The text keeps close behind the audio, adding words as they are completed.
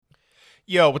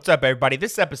Yo, what's up, everybody?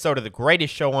 This episode of The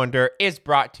Greatest Show on Dirt is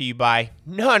brought to you by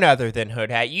none other than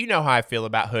Hood Hat. You know how I feel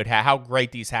about Hood Hat, how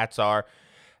great these hats are.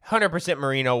 100%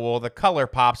 merino wool, the color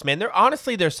pops, man.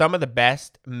 They're some of the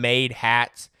best made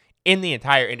hats in the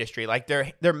entire industry. Like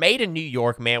they're made in New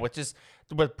York, man,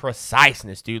 with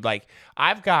preciseness, dude. Like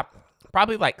I've got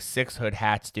probably like 6 Hood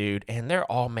hats, dude, and they're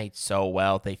all made so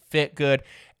well. They fit good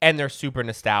and they're super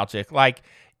nostalgic. Like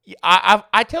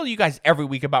I tell you guys every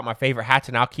week about my favorite hats,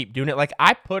 and I'll keep doing it. Like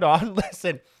I put on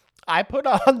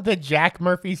the Jack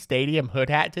Murphy Stadium Hood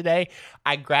hat today.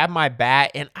 I grabbed my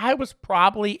bat, and I was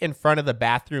probably in front of the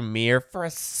bathroom mirror for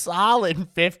a solid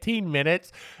 15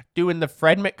 minutes doing the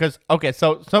Fred Mc. Because okay,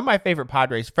 so some of my favorite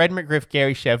Padres: Fred McGriff,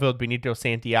 Gary Sheffield, Benito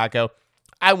Santiago.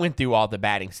 I went through all the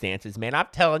batting stances, man. I'm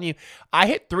telling you, I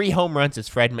hit 3 home runs as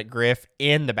Fred McGriff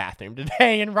in the bathroom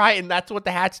today, and that's what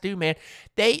the hats do, man.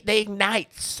 They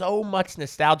ignite so much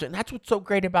nostalgia, and that's what's so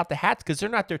great about the hats, because they're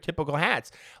not their typical hats.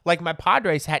 Like my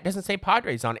Padres hat doesn't say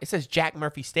Padres on it. It says Jack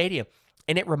Murphy Stadium,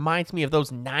 and it reminds me of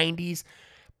those 90s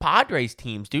Padres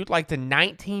teams, dude. Like the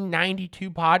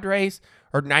 1992 Padres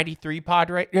or 93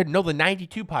 Padres. No, the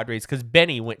 92 Padres, because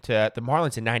Benny went to the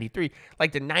Marlins in 93.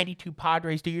 Like the 92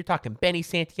 Padres, dude. You're talking Benny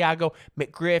Santiago,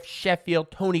 McGriff,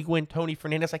 Sheffield, Tony Gwynn, Tony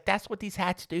Fernandez. Like that's what these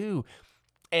hats do.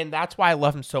 And that's why I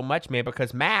love him so much, man,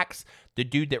 because Max, the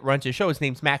dude that runs the show, his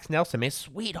name's Max Nelson, man,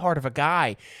 sweetheart of a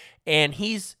guy. And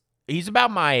he's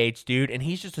about my age, dude, and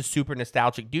he's just a super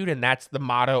nostalgic dude, and that's the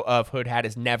motto of Hood Hat,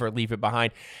 is never leave it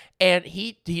behind. And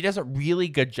he does a really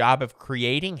good job of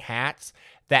creating hats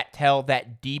that tell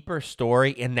that deeper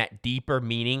story and that deeper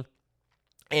meaning,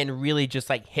 and really just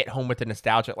like hit home with the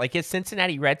nostalgia. Like his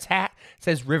Cincinnati Reds hat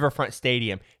says Riverfront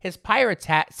Stadium. His Pirates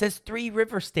hat says Three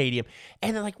River Stadium.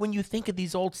 And then like when you think of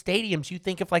these old stadiums, you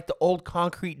think of like the old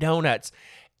concrete donuts.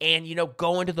 And, you know,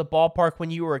 going to the ballpark when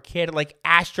you were a kid, like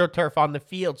AstroTurf on the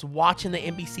fields, watching the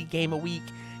NBC game of the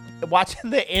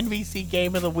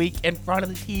week in front of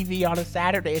the TV on a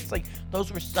Saturday. It's like,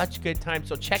 those were such good times.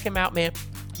 So check him out, man.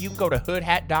 You can go to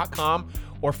hoodhat.com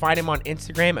or find him on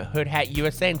Instagram at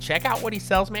hoodhatusa and check out what he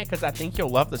sells, man, because I think you'll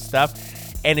love the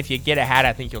stuff. And if you get a hat,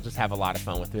 I think you'll just have a lot of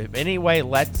fun with it. But anyway,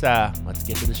 let's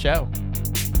get to the show.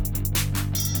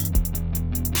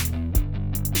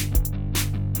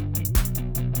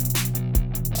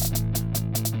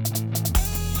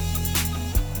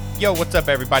 Yo, what's up,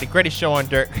 everybody? Greatest Show on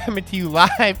Dirt, coming to you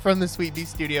live from the Sweet Bee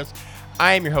Studios.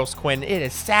 I am your host, Quinn. It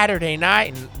is Saturday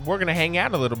night, and we're going to hang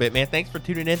out a little bit, man. Thanks for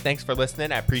tuning in. Thanks for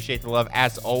listening. I appreciate the love,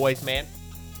 as always, man.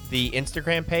 The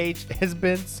Instagram page has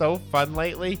been so fun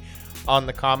lately on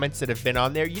the comments that have been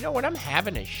on there. You know, when I'm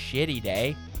having a shitty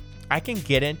day, I can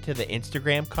get into the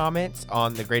Instagram comments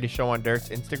on the Greatest Show on Dirt's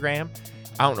Instagram.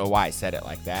 I don't know why I said it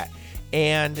like that.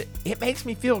 And it makes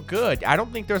me feel good. I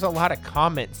don't think there's a lot of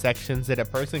comment sections that a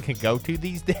person can go to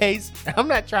these days. I'm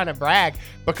not trying to brag,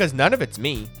 because none of it's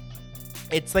me.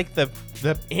 It's like the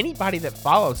anybody that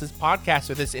follows this podcast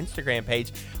or this Instagram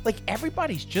page, like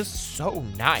everybody's just so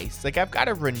nice. Like I've got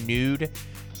a renewed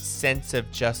sense of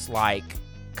just like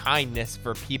kindness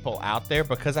for people out there,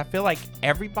 because I feel like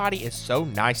everybody is so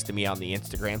nice to me on the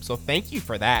Instagram. So thank you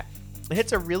for that.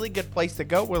 It's a really good place to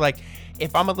go where, like,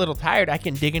 if I'm a little tired, I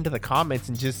can dig into the comments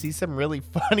and just see some really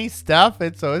funny stuff.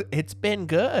 And so it's been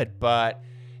good. But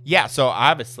yeah, so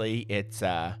obviously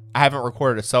I haven't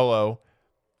recorded a solo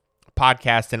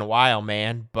podcast in a while,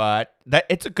 man. But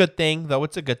it's a good thing, though.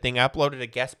 It's a good thing. I uploaded a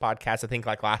guest podcast, I think,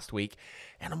 like last week.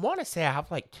 And I want to say I have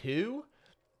like 2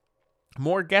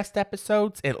 more guest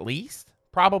episodes at least,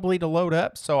 probably, to load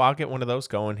up. So I'll get one of those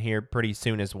going here pretty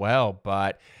soon as well.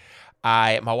 But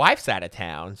my wife's out of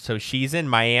town, so she's in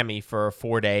Miami for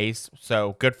 4 days.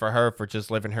 So good for her for just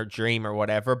living her dream or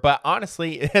whatever. But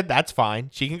honestly, that's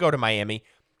fine. She can go to Miami.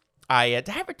 Did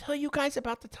I ever tell you guys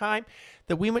about the time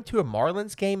that we went to a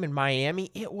Marlins game in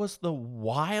Miami? It was the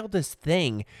wildest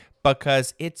thing,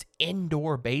 because it's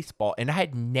indoor baseball, and I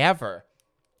had never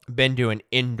been to an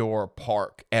indoor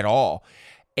park at all.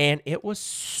 And it was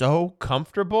so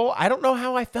comfortable. I don't know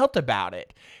how I felt about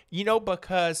it, you know,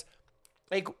 because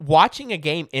like watching a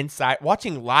game inside,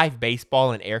 watching live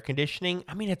baseball in air conditioning,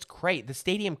 I mean, it's great. The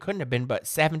stadium couldn't have been but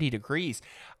 70 degrees.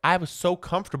 I was so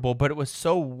comfortable, but it was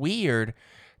so weird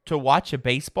to watch a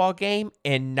baseball game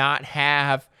and not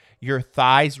have your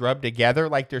thighs rubbed together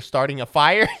like they're starting a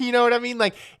fire. You know what I mean?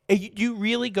 Like, you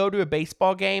really go to a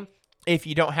baseball game if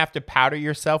you don't have to powder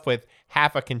yourself with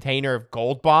half a container of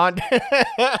Gold Bond.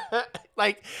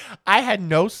 Like, I had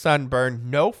no sunburn,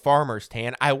 no farmer's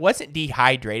tan. I wasn't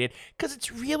dehydrated, because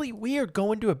it's really weird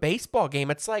going to a baseball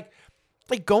game. It's like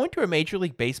going to a Major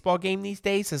League Baseball game these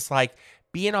days is like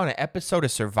being on an episode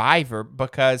of Survivor,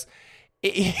 because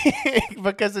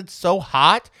because it's so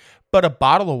hot, but a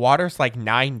bottle of water is like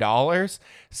 $9.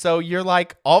 So you're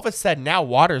like, all of a sudden now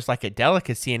water's like a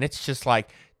delicacy, and it's just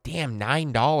like, damn,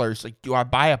 $9. Like, do I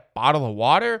buy a bottle of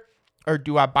water, or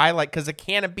do I buy like, because a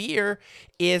can of beer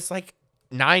is like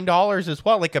 $9 as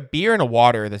well. Like a beer and a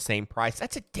water are the same price.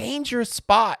 That's a dangerous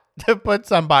spot to put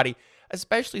somebody,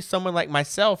 especially someone like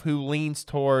myself who leans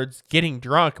towards getting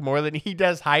drunk more than he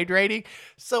does hydrating.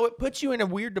 So it puts you in a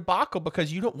weird debacle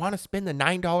because you don't want to spend the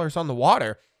 $9 on the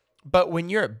water. But when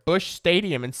you're at Busch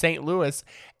Stadium in St. Louis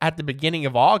at the beginning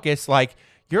of August, like,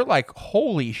 you're like,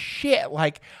 holy shit,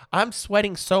 like, I'm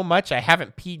sweating so much I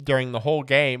haven't peed during the whole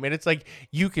game. And it's like,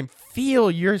 you can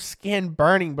feel your skin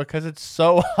burning because it's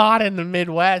so hot in the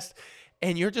Midwest.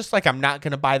 And you're just like, I'm not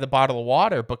going to buy the bottle of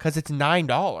water because it's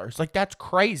 $9. Like, that's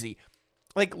crazy.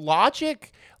 Like,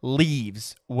 logic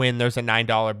leaves when there's a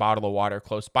 $9 bottle of water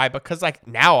close by, because like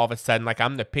now all of a sudden, like,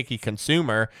 I'm the picky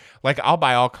consumer. Like, I'll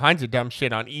buy all kinds of dumb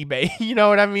shit on eBay. You know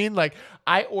what I mean? Like,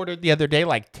 I ordered the other day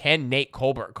like 10 Nate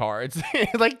Colbert cards.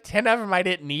 Like 10 of them I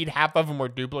didn't need. Half of them were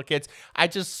duplicates. I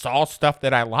just saw stuff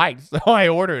that I liked, so I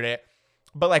ordered it.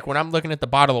 But like, when I'm looking at the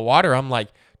bottle of water, I'm like,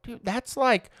 dude, that's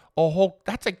like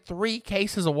that's like 3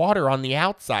 cases of water on the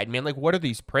outside, man. Like, what are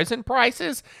these prison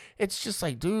prices? It's just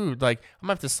like, dude, like, I'm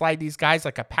gonna have to slide these guys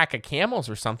like a pack of Camels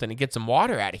or something to get some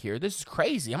water out of here. This is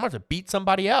crazy. I'm gonna have to beat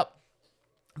somebody up.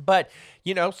 But,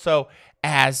 so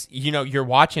as, you're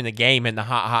watching the game in the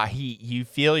hot heat, you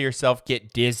feel yourself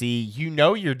get dizzy,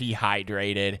 you're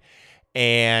dehydrated.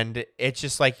 And it's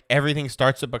just like everything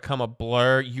starts to become a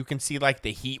blur. You can see like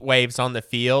the heat waves on the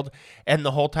field. And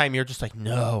the whole time you're just like,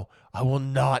 no, I will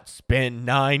not spend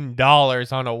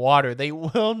 $9 on a water. They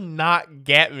will not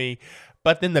get me.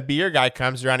 But then the beer guy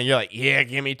comes around and you're like, yeah,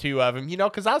 give me 2 of them,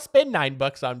 because I'll spend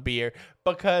 $9 on beer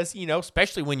because,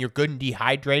 especially when you're good and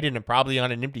dehydrated and probably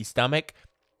on an empty stomach,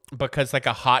 because like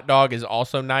a hot dog is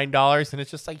also $9, and it's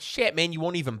just like, shit, man, you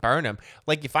won't even burn them.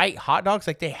 Like, if I eat hot dogs,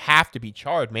 like, they have to be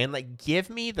charred, man. Like, give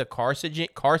me the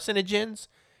carcinogens.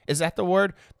 Is that the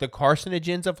word? The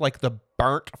carcinogens of like the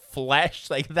burnt flesh.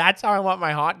 Like, that's how I want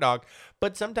my hot dog.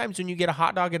 But sometimes when you get a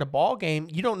hot dog at a ball game,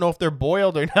 you don't know if they're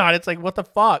boiled or not. It's like, what the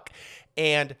fuck?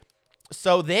 And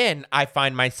so then I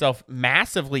find myself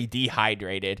massively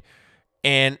dehydrated,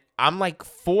 and I'm like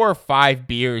 4 or 5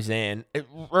 beers in,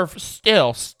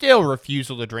 still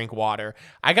refusal to drink water.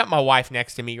 I got my wife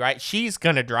next to me, right? She's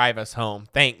going to drive us home,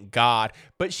 thank God.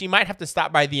 But she might have to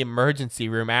stop by the emergency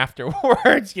room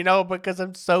afterwards, because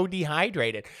I'm so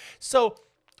dehydrated. So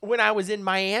when I was in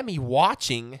Miami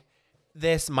watching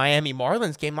this Miami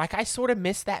Marlins game, like, I sort of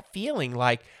missed that feeling.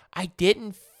 Like, I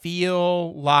didn't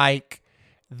feel like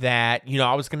that,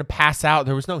 I was going to pass out.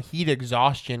 There was no heat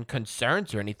exhaustion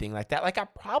concerns or anything like that. Like, I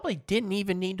probably didn't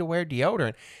even need to wear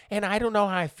deodorant. And I don't know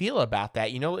how I feel about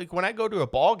that. Like, when I go to a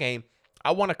ball game,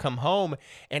 I want to come home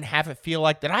and have it feel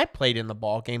like that I played in the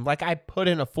ball game, like I put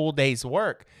in a full day's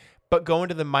work. But going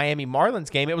to the Miami Marlins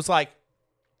game, it was like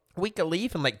we could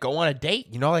leave and like go on a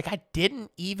date, like I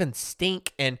didn't even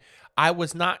stink, and I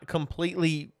was not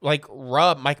completely like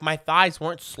rubbed, like my thighs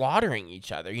weren't slaughtering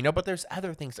each other, but there's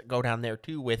other things that go down there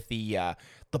too with the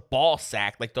ball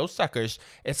sack. Like, those suckers,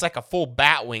 it's like a full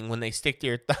bat wing when they stick to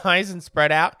your thighs and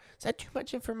spread out. Is that too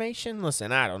much information?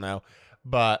 Listen, I don't know,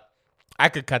 but I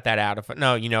could cut that out if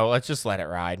no, let's just let it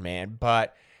ride, man.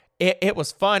 But it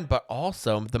was fun, but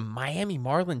also the Miami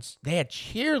Marlins, they had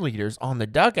cheerleaders on the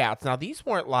dugouts. Now, these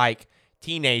weren't like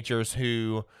teenagers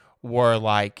who were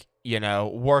like,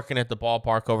 working at the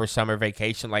ballpark over summer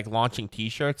vacation, like launching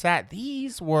t-shirts at.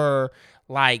 These were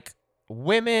like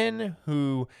women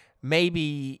who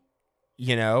maybe,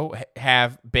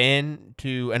 have been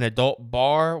to an adult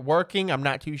bar working. I'm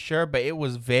not too sure, but it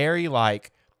was very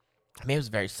like, it was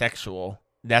very sexual.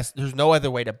 There's no other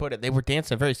way to put it. They were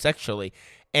dancing very sexually.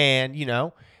 And,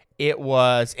 it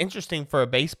was interesting for a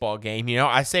baseball game.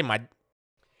 I say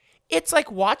it's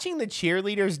like watching the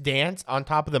cheerleaders dance on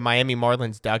top of the Miami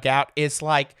Marlins dugout. It's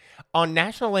like on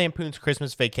National Lampoon's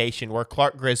Christmas Vacation, where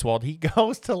Clark Griswold, he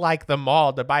goes to like the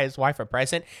mall to buy his wife a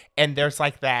present, and there's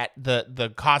like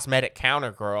the cosmetic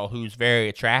counter girl who's very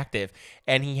attractive,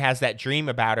 and he has that dream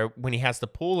about her when he has the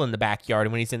pool in the backyard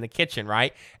and when he's in the kitchen,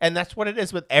 right? And that's what it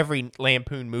is with every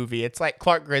Lampoon movie. It's like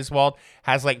Clark Griswold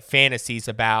has like fantasies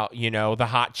about, the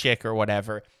hot chick or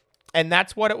whatever. And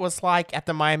that's what it was like at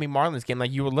the Miami Marlins game.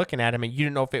 Like, you were looking at them and you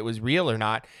didn't know if it was real or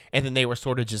not. And then they were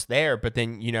sort of just there. But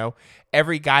then,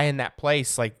 every guy in that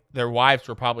place, like, their wives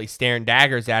were probably staring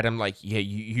daggers at him. Like, yeah,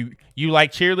 you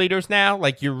like cheerleaders now?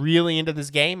 Like, you're really into this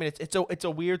game? And it's a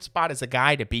weird spot as a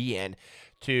guy to be in,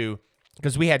 too,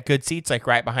 because we had good seats like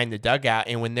right behind the dugout.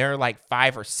 And when they're like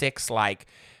 5 or 6, like,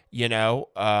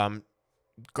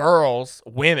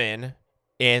 women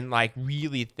in like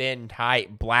really thin,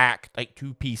 tight, black, like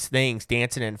two-piece things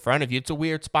dancing in front of you. It's a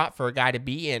weird spot for a guy to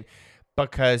be in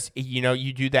because,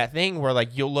 you do that thing where like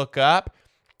you'll look up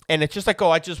and it's just like, oh,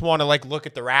 I just want to like look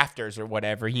at the rafters or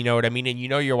whatever. You know what I mean? And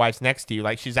your wife's next to you.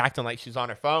 Like she's acting like she's on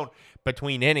her phone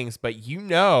between innings, but you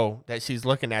know that she's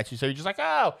looking at you. So you're just like,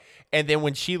 oh. And then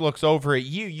when she looks over at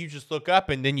you, you just look up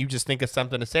and then you just think of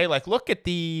something to say. Like, look at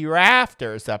the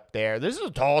rafters up there. This is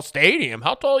a tall stadium.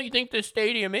 How tall do you think this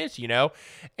stadium is,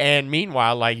 And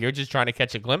meanwhile, like you're just trying to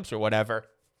catch a glimpse or whatever.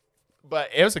 But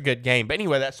it was a good game. But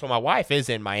anyway, so my wife is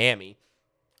in Miami.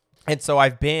 And so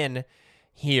I've been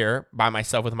here by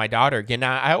myself with my daughter again.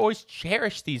 Now, I always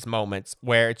cherish these moments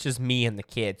where it's just me and the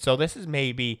kid. So this is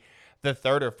maybe the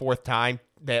third or fourth time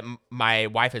that my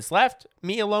wife has left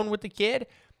me alone with the kid.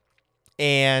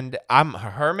 And I'm a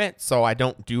hermit, so I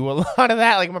don't do a lot of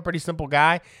that. Like, I'm a pretty simple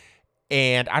guy.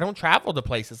 And I don't travel to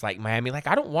places like Miami. Like,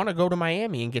 I don't want to go to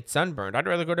Miami and get sunburned. I'd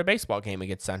rather go to a baseball game and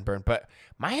get sunburned. But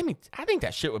Miami, I think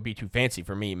that shit would be too fancy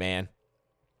for me, man.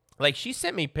 Like, she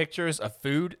sent me pictures of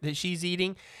food that she's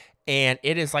eating, and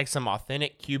it is like some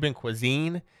authentic Cuban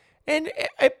cuisine, and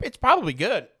it's probably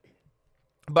good.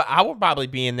 But I would probably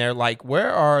be in there like,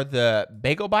 where are the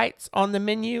bagel bites on the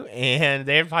menu? And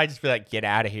they'd probably just be like, get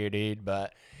out of here, dude.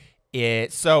 But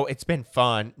it's been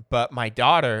fun. But my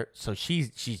daughter, so she's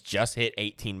just hit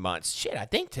 18 months. Shit, I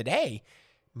think today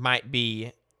might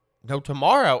be, no,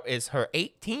 tomorrow is her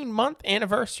 18-month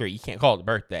anniversary. You can't call it a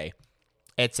birthday.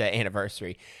 It's an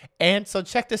anniversary. And so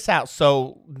check this out.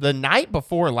 So the night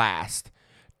before last,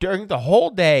 during the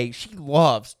whole day, she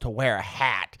loves to wear a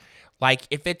hat. Like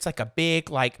if it's like a big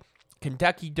like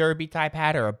Kentucky Derby type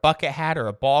hat or a bucket hat or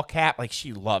a ball cap, like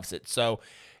she loves it. So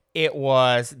it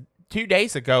was 2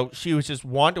 days ago, she was just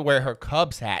wanting to wear her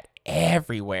Cubs hat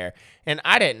everywhere. And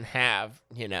I didn't have,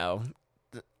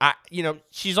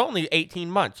 she's only 18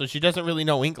 months, so she doesn't really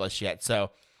know English yet.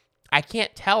 So I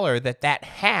can't tell her that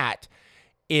hat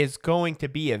is going to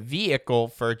be a vehicle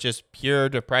for just pure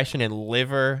depression and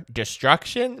liver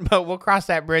destruction, but we'll cross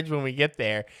that bridge when we get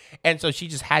there. And so she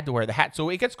just had to wear the hat. So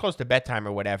it gets close to bedtime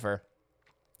or whatever,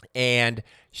 and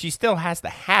she still has the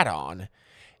hat on.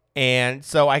 And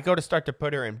so I go to start to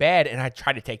put her in bed, and I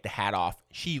try to take the hat off.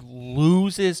 She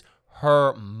loses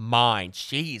her mind.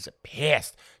 She's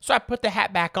pissed. So I put the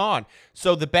hat back on.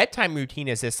 So the bedtime routine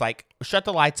is this, like, shut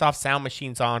the lights off, sound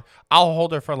machines on. I'll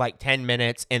hold her for like 10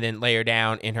 minutes and then lay her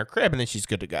down in her crib, and then she's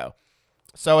good to go.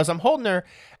 So as I'm holding her,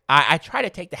 I try to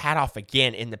take the hat off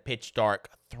again in the pitch dark,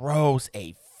 throws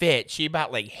a fit. She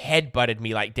about like headbutted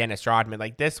me like Dennis Rodman.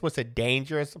 Like this was a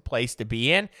dangerous place to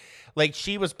be in. Like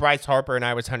she was Bryce Harper and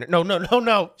I was Hunter.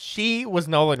 No. She was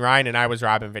Nolan Ryan and I was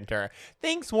Robin Ventura.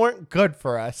 Things weren't good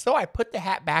for us. So I put the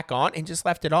hat back on and just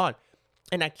left it on.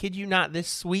 And I kid you not, this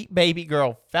sweet baby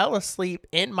girl fell asleep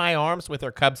in my arms with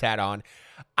her Cubs hat on.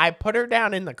 I put her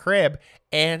down in the crib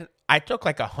and I took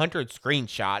like 100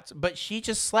 screenshots, but she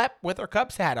just slept with her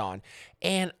Cubs hat on.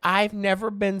 And I've never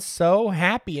been so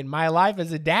happy in my life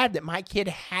as a dad that my kid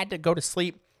had to go to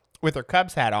sleep with her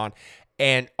Cubs hat on.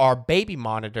 And our baby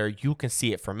monitor, you can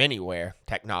see it from anywhere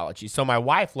technology. So my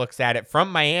wife looks at it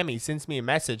from Miami, sends me a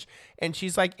message, and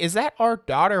she's like, is that our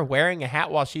daughter wearing a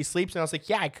hat while she sleeps? And I was like,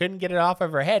 yeah, I couldn't get it off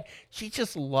of her head. She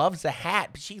just loves a hat,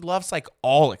 but she loves like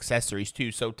all accessories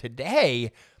too. So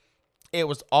today, it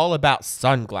was all about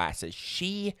sunglasses.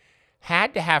 She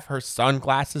had to have her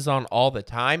sunglasses on all the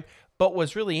time. But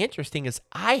what's really interesting is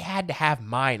I had to have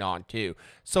mine on too.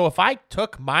 So if I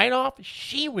took mine off,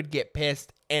 she would get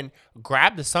pissed and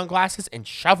grab the sunglasses and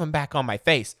shove them back on my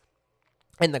face.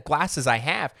 And the glasses I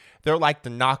have, they're like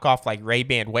the knockoff like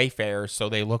Ray-Ban Wayfarers, so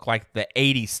they look like the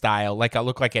 80s style. Like I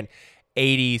look like an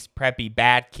 80s preppy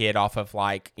bad kid off of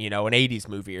like, an 80s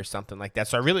movie or something like that.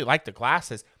 So I really like the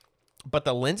glasses. But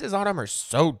the lenses on them are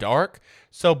so dark.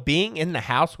 So being in the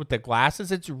house with the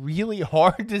glasses, it's really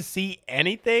hard to see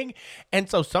anything. And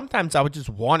so sometimes I would just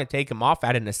want to take them off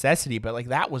out of necessity. But like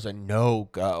that was a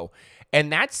no-go.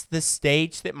 And that's the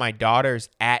stage that my daughter's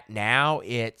at now.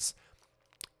 It's,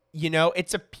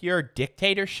 it's a pure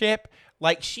dictatorship.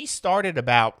 Like she started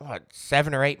about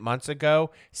 7 or 8 months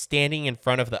ago standing in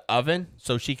front of the oven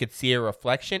so she could see a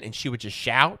reflection and she would just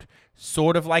shout.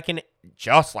 Sort of like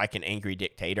just like an angry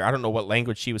dictator. I don't know what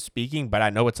language she was speaking, but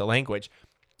I know it's a language.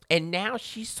 And now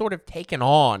she's sort of taken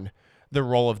on the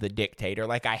role of the dictator.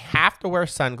 Like I have to wear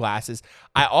sunglasses.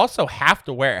 I also have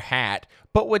to wear a hat.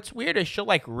 But what's weird is she'll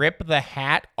like rip the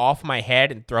hat off my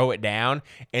head and throw it down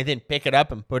and then pick it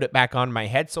up and put it back on my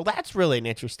head. So that's really an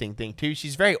interesting thing too.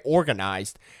 She's very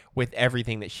organized with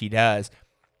everything that she does.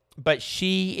 But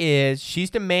she's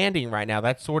demanding right now.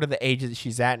 That's sort of the age that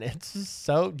she's at. And it's just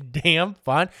so damn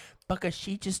fun because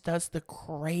she just does the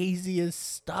craziest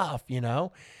stuff,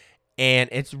 And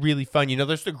it's really fun.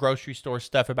 There's the grocery store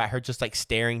stuff about her just like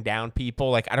staring down people.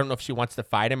 Like, I don't know if she wants to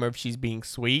fight him or if she's being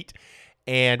sweet.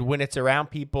 And when it's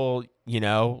around people,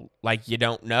 like you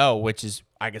don't know, which is,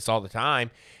 I guess, all the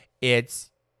time, it's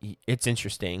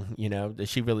interesting, that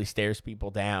she really stares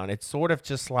people down. It's sort of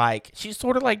just like, she's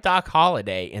sort of like Doc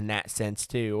Holliday in that sense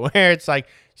too, where it's like,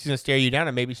 she's going to stare you down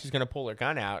and maybe she's going to pull her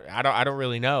gun out. I don't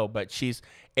really know, but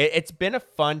it's been a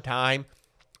fun time.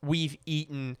 We've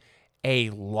eaten a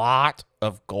lot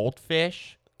of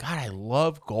goldfish. God, I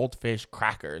love goldfish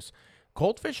crackers.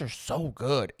 Goldfish are so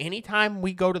good. Anytime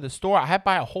we go to the store, I have to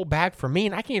buy a whole bag for me,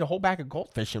 and I can eat a whole bag of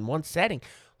goldfish in one setting.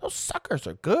 Those suckers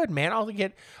are good, man. I'll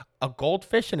get a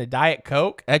goldfish and a Diet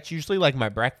Coke. That's usually like my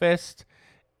breakfast,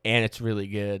 and it's really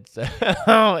good. So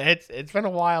it's been a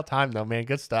wild time though, man.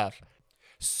 Good stuff.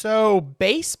 So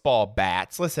baseball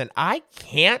bats. Listen, I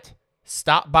can't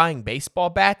stop buying baseball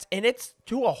bats, and it's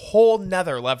to a whole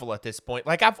nother level at this point.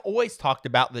 Like, I've always talked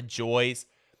about the joys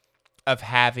of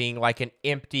having like an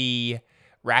empty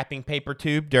wrapping paper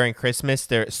tube during Christmas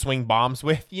to swing bombs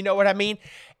with. You know what I mean?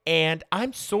 And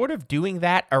I'm sort of doing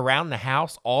that around the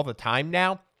house all the time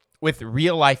now with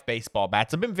real life baseball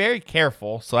bats. I've been very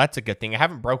careful, so that's a good thing. I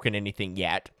haven't broken anything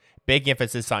yet. Big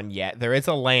emphasis on yet. There is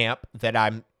a lamp that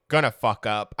I'm gonna fuck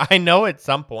up, I know, at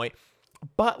some point.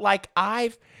 But like,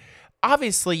 I've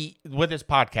obviously, with this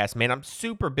podcast, man, I'm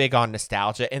super big on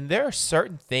nostalgia, and there are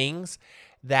certain things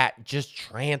that just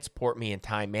transport me in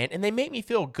time, man, and they make me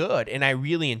feel good, and I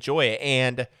really enjoy it.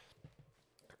 And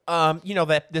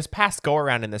that this past go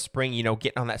around in the spring,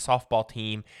 getting on that softball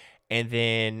team, and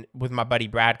then with my buddy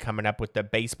Brad coming up with the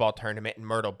baseball tournament in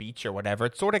Myrtle Beach or whatever,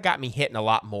 it sort of got me hitting a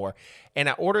lot more. And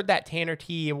I ordered that Tanner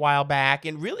tee a while back,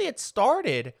 and really it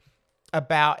started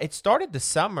the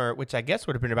summer, which I guess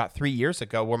would have been about 3 years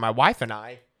ago, where my wife and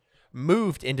I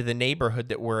moved into the neighborhood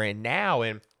that we're in now,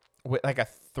 and with like a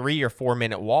 3 or 4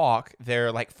 minute walk, there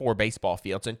are like 4 baseball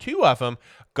fields, and 2 of them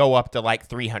go up to like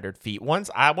 300 feet. One's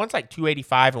like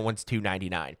 285 and one's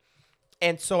 299.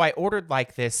 And so I ordered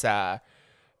like this soft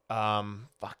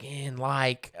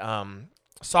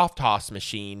toss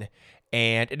machine,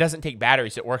 and it doesn't take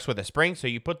batteries. It works with a spring, so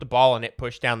you put the ball in it,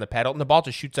 push down the pedal, and the ball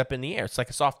just shoots up in the air. It's like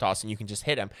a soft toss, and you can just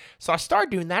hit them. So I started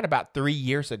doing that about 3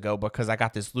 years ago because I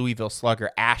got this Louisville Slugger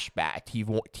Ash bat,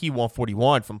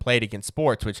 T141 from Play It Again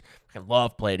Sports, which I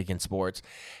love Play It Again Sports.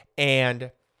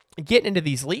 And getting into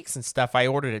these leaks and stuff, I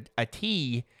ordered a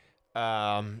tee,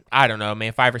 I don't know,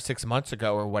 man, 5 or 6 months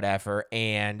ago or whatever,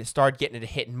 and started getting into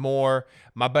hitting more.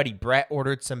 My buddy Brett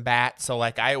ordered some bats, so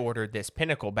like I ordered this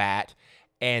Pinnacle bat,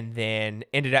 and then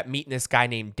ended up meeting this guy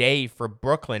named Dave for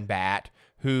Brooklyn Bat,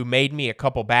 who made me a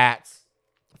couple bats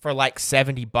for like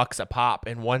 $70 a pop.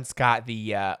 And one's got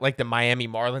the the Miami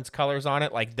Marlins colors on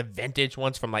it, like the vintage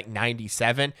ones from like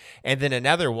 97. And then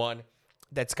another one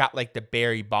that's got like the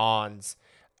Barry Bonds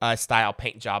style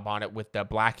paint job on it with the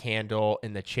black handle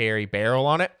and the cherry barrel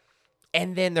on it.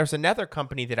 And then there's another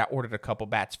company that I ordered a couple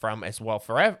bats from as well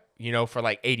for like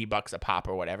 $80 a pop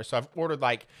or whatever. So I've ordered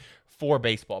like 4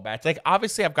 baseball bats. Like,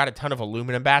 obviously I've got a ton of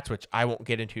aluminum bats, which I won't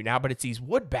get into now, but it's these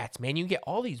wood bats, man. You can get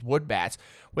all these wood bats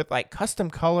with like custom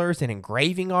colors and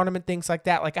engraving on them and things like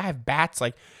that. Like, I have bats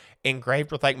like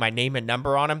engraved with like my name and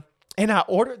number on them. And I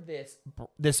ordered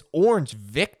this orange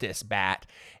Victus bat.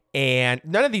 And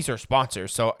none of these are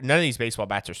sponsors, so none of these baseball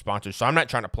bats are sponsors, so I'm not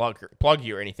trying to plug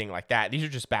you or anything like that. These are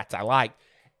just bats I like.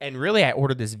 And really, I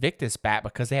ordered this Victus bat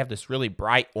because they have this really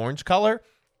bright orange color.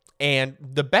 And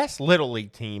the best Little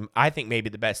League team, I think maybe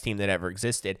the best team that ever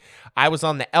existed, I was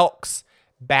on the Elks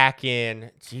back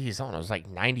in, I don't know, it was like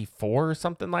 94 or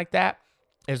something like that.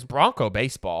 It was Bronco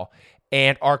baseball.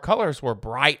 And our colors were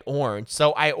bright orange.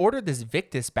 So I ordered this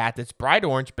Victus bat that's bright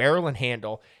orange, barrel and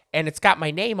handle, and it's got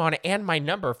my name on it and my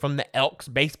number from the Elks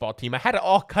baseball team. I had it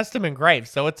all custom engraved,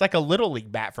 so it's like a Little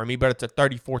League bat for me, but it's a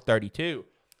 34-32.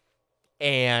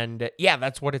 And yeah,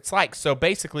 that's what it's like. So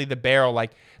basically the barrel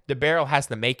has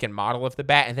the make and model of the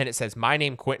bat, and then it says my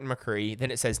name, Quentin McCree,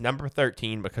 then it says number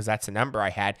 13 because that's the number I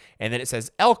had, and then it says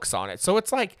Elks on it. So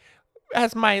it's like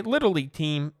has my Little League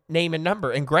team name and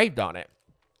number engraved on it.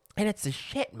 And it's the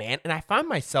shit, man. And I find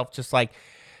myself just like,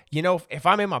 if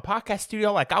I'm in my podcast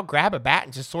studio, like I'll grab a bat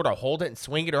and just sort of hold it and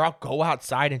swing it, or I'll go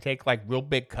outside and take like real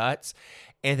big cuts.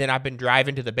 And then I've been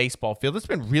driving to the baseball field. It's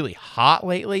been really hot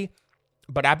lately,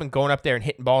 but I've been going up there and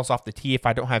hitting balls off the tee if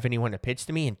I don't have anyone to pitch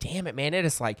to me. And damn it, man, it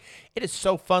is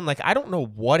so fun. Like, I don't know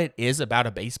what it is about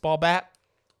a baseball bat,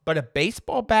 But a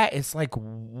baseball bat is like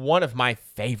one of my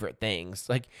favorite things.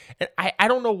 Like, and I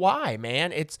don't know why,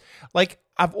 man. It's like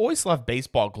I've always loved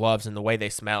baseball gloves and the way they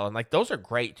smell, and like those are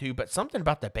great too. But something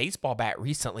about the baseball bat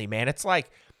recently, man, it's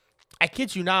like I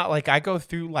kid you not, like I go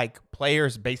through like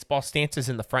players' baseball stances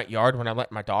in the front yard when I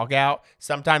let my dog out.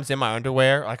 Sometimes in my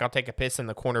underwear, like I'll take a piss in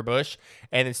the corner bush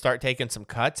and then start taking some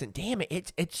cuts. And damn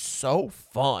it, it's so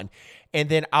fun. And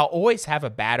then I'll always have a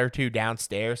bat or two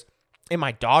downstairs. And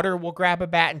my daughter will grab a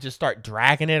bat and just start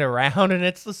dragging it around, and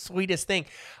it's the sweetest thing.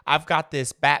 I've got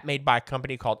this bat made by a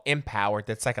company called Empowered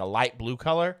that's like a light blue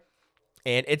color.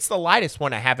 And it's the lightest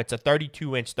one I have. It's a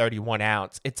 32-inch,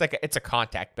 31-ounce. It's a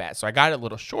contact bat. So I got it a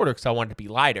little shorter because I wanted to be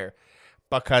lighter.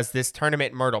 Because this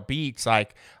tournament in Myrtle Beach,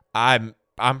 like I'm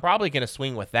probably gonna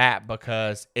swing with that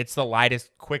because it's the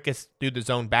lightest, quickest through the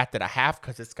zone bat that I have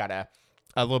because it's got a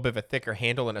little bit of a thicker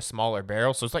handle and a smaller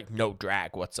barrel. So it's like no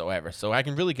drag whatsoever. So I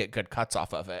can really get good cuts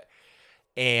off of it.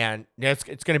 And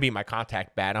it's gonna be my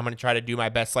contact bat. I'm gonna try to do my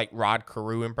best like Rod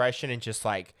Carew impression and just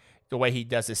like the way he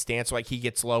does his stance, like he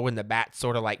gets low and the bat's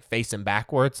sort of like facing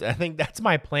backwards. I think that's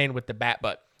my plan with the bat,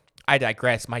 but I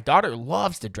digress. My daughter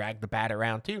loves to drag the bat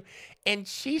around too. And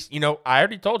she's, I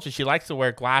already told you she likes to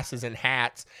wear glasses and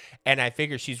hats. And I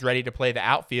figure she's ready to play the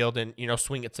outfield and,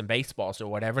 swing at some baseballs or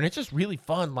whatever. And it's just really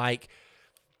fun. Like,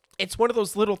 it's one of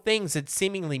those little things that's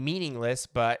seemingly meaningless,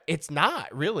 but it's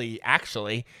not really,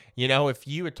 actually. If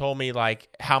you had told me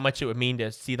like how much it would mean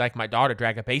to see like my daughter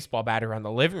drag a baseball bat around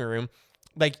the living room,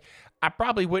 like, I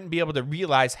probably wouldn't be able to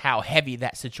realize how heavy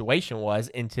that situation was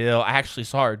until I actually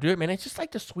saw her do it, man. It's just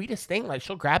like the sweetest thing. Like,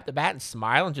 she'll grab the bat and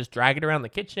smile and just drag it around the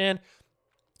kitchen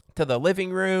to the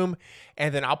living room,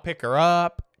 and then I'll pick her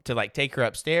up to, like, take her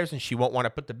upstairs, and she won't want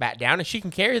to put the bat down, and she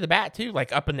can carry the bat, too,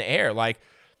 like, up in the air. Like,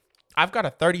 I've got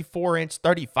a 34-inch,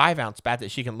 35-ounce bat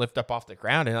that she can lift up off the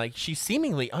ground, and, like, she's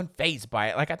seemingly unfazed by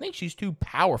it. Like, I think she's too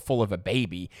powerful of a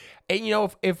baby. And,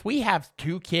 if we have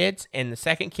two kids and the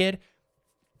second kid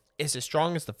is as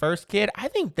strong as the first kid, I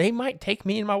think they might take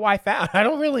me and my wife out. I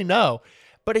don't really know,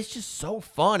 but it's just so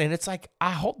fun. And it's like,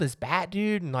 I hold this bat,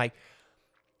 dude, and like,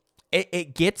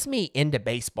 it gets me into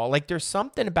baseball. Like, there's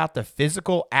something about the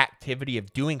physical activity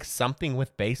of doing something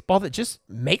with baseball that just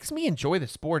makes me enjoy the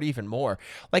sport even more.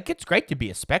 Like, it's great to be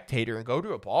a spectator and go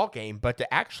to a ball game, but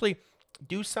to actually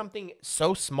do something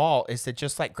so small is to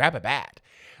just like grab a bat.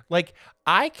 Like,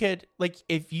 I could, like,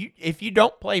 if you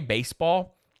don't play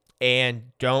baseball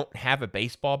and don't have a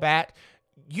baseball bat,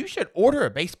 you should order a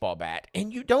baseball bat,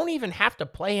 and you don't even have to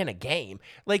play in a game.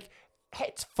 Like,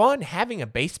 it's fun having a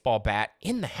baseball bat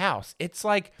in the house. It's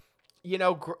like,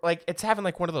 like it's having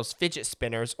like one of those fidget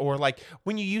spinners, or like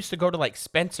when you used to go to like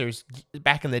Spencer's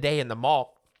back in the day in the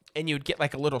mall, and you would get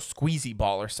like a little squeezy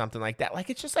ball or something like that. Like,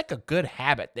 it's just like a good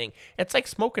habit thing. It's like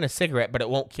smoking a cigarette, but it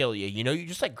won't kill you. You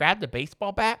just like grab the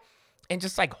baseball bat and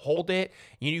just like hold it.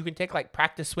 You can take like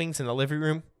practice swings in the living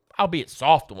room, albeit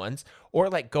soft ones, or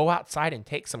like go outside and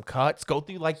take some cuts, go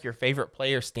through like your favorite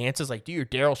player stances, like do your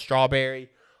Darryl Strawberry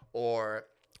or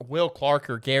Will Clark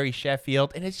or Gary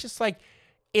Sheffield. And it's just like,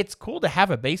 it's cool to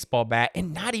have a baseball bat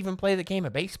and not even play the game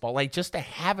of baseball, like just to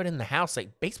have it in the house.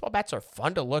 Like, baseball bats are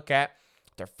fun to look at.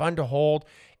 They're fun to hold.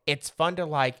 It's fun to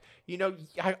like,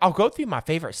 I'll go through my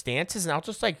favorite stances and I'll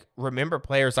just like remember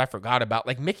players I forgot about,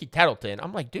 like Mickey Tettleton.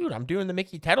 I'm like, dude, I'm doing the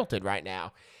Mickey Tettleton right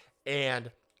now.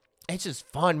 And it's just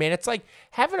fun, man. It's like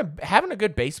having a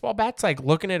good baseball bat's like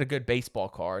looking at a good baseball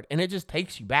card, and it just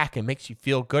takes you back and makes you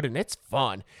feel good, and it's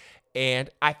fun. And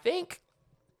I think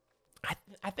I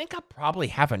probably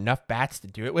have enough bats to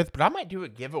do it with, but I might do a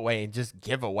giveaway and just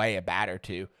give away a bat or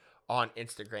two on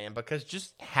Instagram, because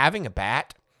just having a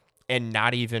bat and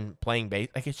not even playing base,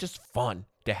 like, it's just fun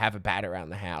to have a bat around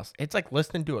the house. It's like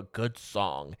listening to a good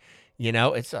song.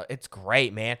 It's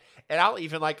great, man. And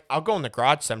I'll go in the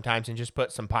garage sometimes and just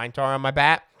put some pine tar on my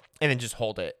bat and then just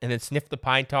hold it and then sniff the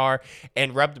pine tar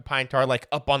and rub the pine tar like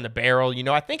up on the barrel.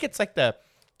 I think it's like I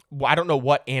don't know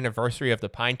what anniversary of the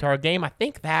pine tar game. I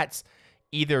think that's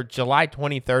either July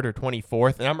 23rd or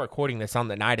 24th, and I'm recording this on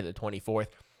the night of the 24th.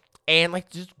 And like,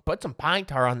 just put some pine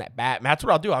tar on that bat. And that's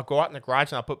what I'll do. I'll go out in the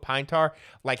garage and I'll put pine tar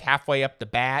like halfway up the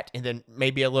bat, and then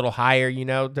maybe a little higher,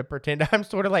 to pretend I'm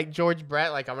sort of like George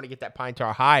Brett. Like, I'm going to get that pine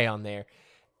tar high on there.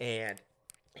 And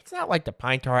it's not like the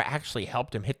pine tar actually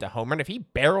helped him hit the home run. If he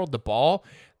barreled the ball,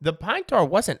 the pine tar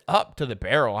wasn't up to the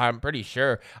barrel, I'm pretty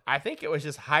sure. I think it was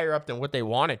just higher up than what they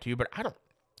wanted to, but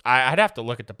I'd have to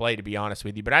look at the play, to be honest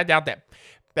with you. But I doubt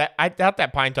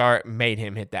that pine tar made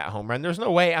him hit that home run. There's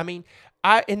no way. I mean,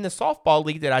 in the softball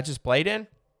league that I just played in,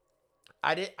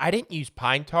 I didn't use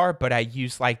pine tar, but I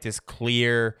used like this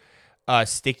clear,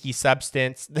 sticky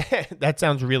substance. That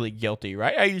sounds really guilty,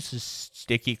 right? I use this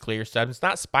sticky clear substance,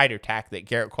 not Spider Tack that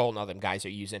Garrett Cole and all them guys are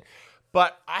using.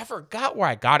 But I forgot where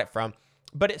I got it from.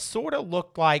 But it sort of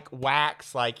looked like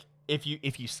wax, like if you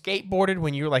skateboarded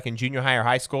when you were like in junior high or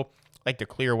high school, like the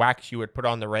clear wax you would put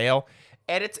on the rail.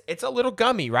 And it's a little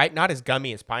gummy, right? Not as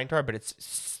gummy as pine tar, but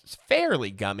it's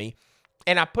fairly gummy.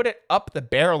 And I put it up the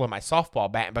barrel of my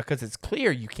softball bat, and because it's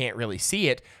clear, you can't really see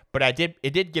it. But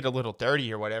it did get a little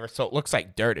dirty or whatever, so it looks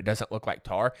like dirt. It doesn't look like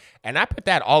tar. And I put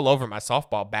that all over my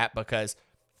softball bat because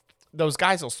those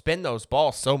guys will spin those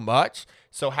balls so much.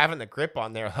 So having the grip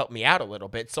on there will help me out a little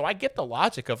bit. So I get the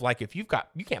logic of like if you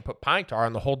can't put pine tar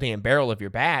on the whole damn barrel of your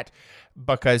bat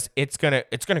because it's gonna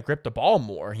grip the ball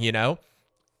more, you know.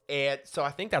 And so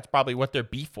I think that's probably what their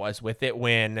beef was with it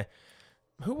when.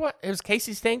 It was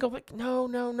Casey Stengel? Like,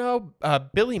 no.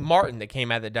 Billy Martin that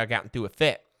came out of the dugout and threw a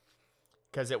fit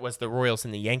because it was the Royals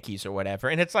and the Yankees or whatever.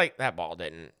 And it's like, that ball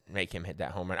didn't make him hit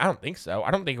that home run. I don't think so. I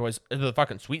don't think it was the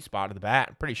fucking sweet spot of the bat.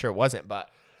 I'm pretty sure it wasn't.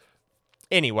 But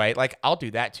anyway, like, I'll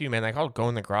do that too, man. Like, I'll go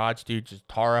in the garage, dude, just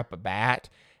tar up a bat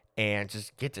and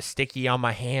just get the sticky on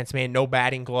my hands, man. No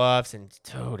batting gloves. And,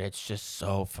 dude, it's just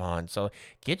so fun. So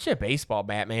get you a baseball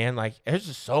bat, man. Like, there's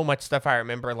just so much stuff I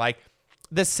remember. Like,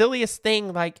 the silliest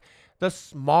thing, like the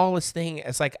smallest thing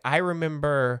is like I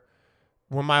remember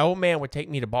when my old man would take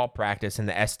me to ball practice in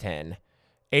the S10,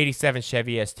 87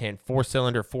 Chevy S10,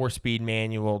 4-cylinder, 4-speed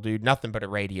manual, dude, nothing but a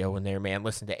radio in there, man.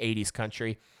 Listen to 80s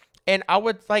country. And I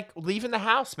would like leaving the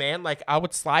house, man. Like I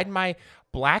would slide my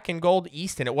black and gold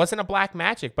Easton. It wasn't a Black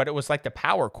Magic, but it was like the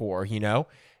Power Core, you know?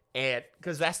 And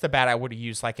because that's the bat I would have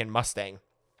used like in Mustang.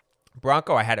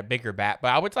 Bronco, I had a bigger bat,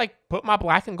 but I would like put my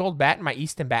black and gold bat in my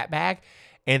Easton bat bag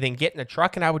and then get in the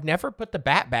truck, and I would never put the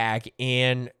bat bag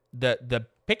in the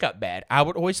pickup bed. I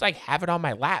would always like have it on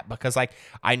my lap because like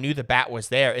I knew the bat was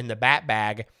there in the bat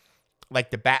bag.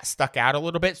 Like the bat stuck out a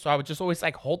little bit, so I would just always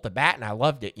like hold the bat, and I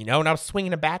loved it, you know. And I was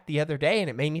swinging a bat the other day, and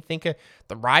it made me think of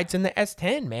the rides in the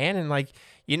S10, man, and like,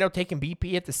 you know, taking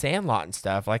BP at the Sandlot and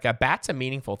stuff. Like a bat's a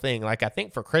meaningful thing. Like I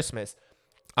think for Christmas,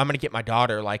 I'm going to get my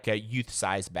daughter like a youth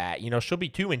size bat. You know, she'll be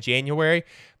 2 in January,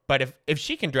 but if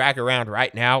she can drag around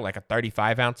right now like a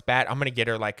 35 ounce bat, I'm going to get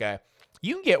her like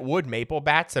you can get wood maple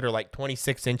bats that are like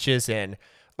 26 inches and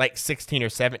like 16 or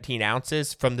 17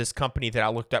 ounces from this company that I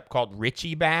looked up called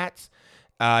Ritchie Bats.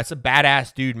 It's a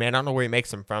badass dude, man. I don't know where he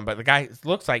makes them from, but the guy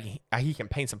looks like he can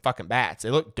paint some fucking bats. They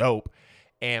look dope.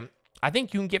 And I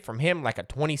think you can get from him like a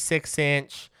 26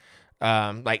 inch,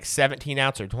 like 17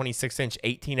 ounce or 26 inch,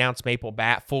 18 ounce maple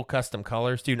bat, full custom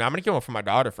colors. Dude, I'm going to get one for my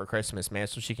daughter for Christmas, man,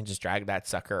 so she can just drag that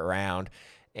sucker around.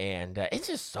 And it's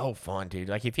just so fun, dude.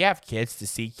 Like if you have kids, to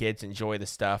see kids enjoy the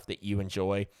stuff that you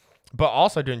enjoy, but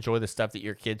also to enjoy the stuff that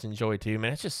your kids enjoy too,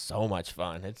 man, it's just so much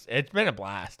fun. It's been a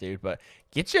blast, dude. But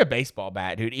get you a baseball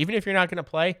bat, dude. Even if you're not going to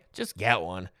play, just get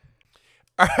one.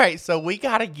 All right, so we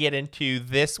got to get into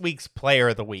this week's player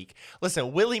of the week.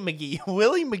 Listen, Willie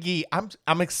McGee,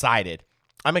 I'm excited.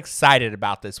 I'm excited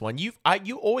about this one. You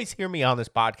always hear me on this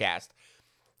podcast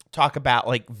talk about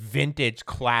like vintage,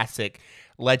 classic,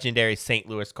 legendary St.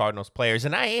 Louis Cardinals players,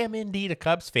 and I am indeed a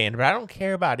Cubs fan, but I don't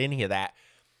care about any of that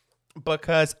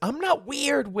because I'm not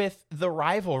weird with the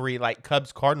rivalry like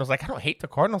Cubs Cardinals. Like I don't hate the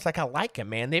Cardinals, like I like them,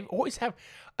 man. They always have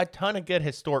a ton of good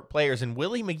historic players, and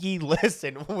Willie McGee,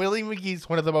 listen, Willie McGee's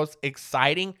one of the most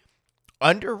exciting,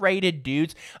 underrated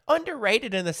dudes.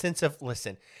 Underrated in the sense of,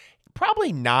 listen,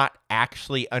 probably not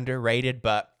actually underrated,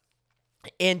 but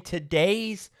in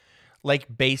today's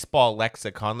like baseball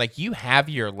lexicon, like you have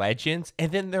your legends,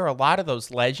 and then there are a lot of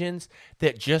those legends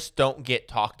that just don't get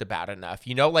talked about enough.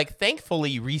 You know, like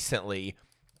thankfully recently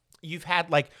you've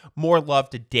had like more love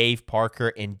to Dave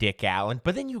Parker and Dick Allen,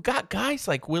 but then you got guys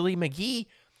like Willie McGee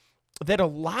that a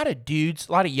lot of dudes,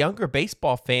 a lot of younger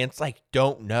baseball fans like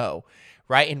don't know,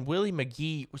 right? And Willie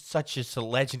McGee was such a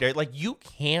legendary, like you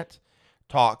can't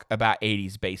talk about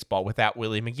 80s baseball without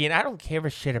Willie McGee, and I don't care a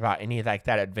shit about any of like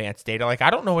that advanced data. Like I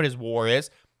don't know what his WAR is.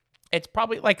 It's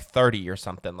probably like 30 or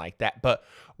something like that. But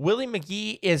Willie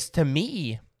McGee is, to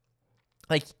me,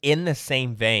 like in the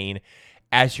same vein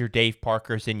as your Dave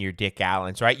Parkers and your Dick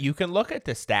Allens, right? You can look at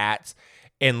the stats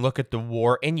and look at the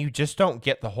WAR, and you just don't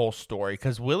get the whole story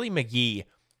because Willie McGee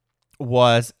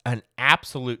was an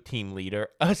absolute team leader,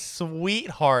 a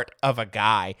sweetheart of a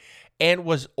guy, and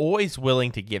was always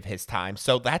willing to give his time.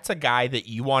 So that's a guy that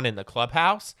you want in the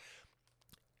clubhouse,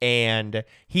 and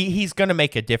he's going to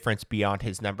make a difference beyond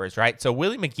his numbers, right? So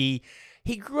Willie McGee,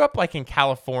 he grew up like in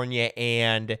California,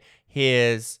 and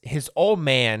his old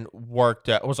man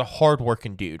was a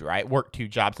hardworking dude, right? Worked 2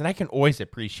 jobs, and I can always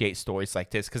appreciate stories like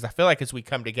this because I feel like as we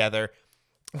come together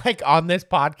like on this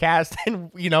podcast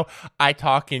and, I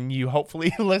talk and you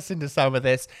hopefully listen to some of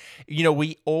this,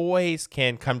 we always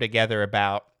can come together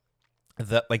about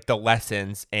the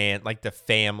lessons and like the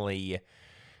family,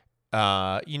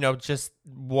 just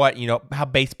what, how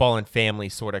baseball and family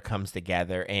sort of comes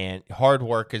together, and hard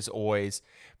work is always,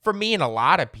 for me and a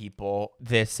lot of people,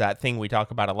 this thing we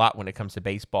talk about a lot when it comes to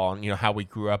baseball, and, how we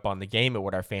grew up on the game and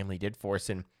what our family did for us.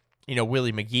 And,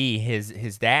 Willie McGee,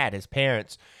 his dad, his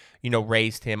parents,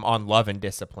 raised him on love and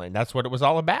discipline. That's what it was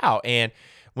all about. And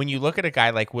when you look at a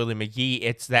guy like Willie McGee,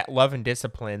 it's that love and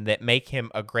discipline that make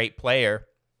him a great player,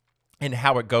 and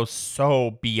how it goes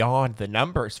so beyond the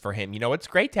numbers for him. It's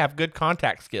great to have good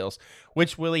contact skills,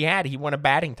 which Willie had. He won a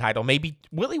batting title. Maybe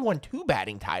Willie won 2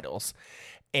 batting titles.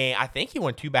 And I think he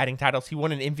won 2 batting titles. He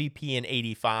won an MVP in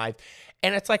 85.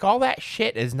 And it's like all that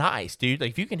shit is nice, dude. Like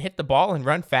if you can hit the ball and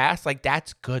run fast, like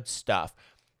that's good stuff.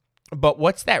 But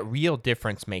what's that real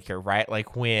difference maker, right?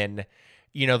 Like when,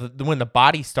 when the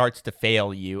body starts to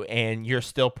fail you and you're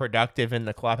still productive in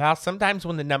the clubhouse, sometimes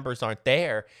when the numbers aren't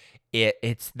there,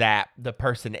 it's the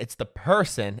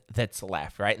person that's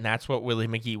left, right? And that's what Willie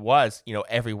McGee was,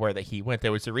 everywhere that he went.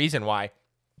 There was a reason why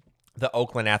the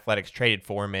Oakland Athletics traded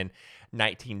for him in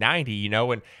 1990,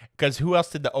 and because who else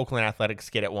did the Oakland Athletics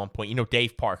get at one point?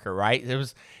 Dave Parker, right? There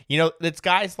was, it's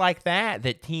guys like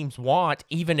that teams want,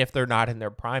 even if they're not in their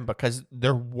prime, because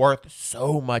they're worth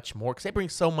so much more, because they bring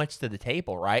so much to the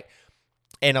table, right?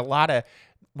 And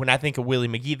when I think of Willie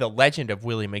McGee, the legend of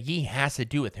Willie McGee has to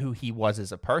do with who he was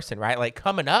as a person, right? Like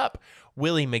coming up,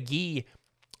 Willie McGee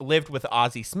lived with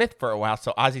Ozzie Smith for a while,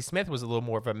 so Ozzie Smith was a little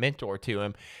more of a mentor to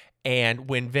him. And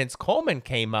when Vince Coleman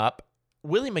came up,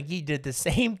 Willie McGee did the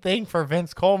same thing for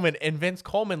Vince Coleman, and Vince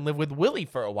Coleman lived with Willie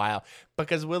for a while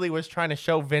because Willie was trying to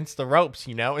show Vince the ropes,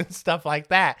 and stuff like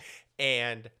that.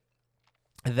 And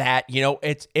that,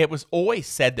 it was always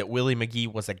said that Willie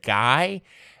McGee was a guy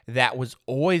that was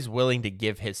always willing to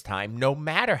give his time, no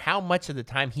matter how much of the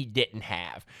time he didn't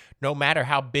have, no matter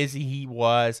how busy he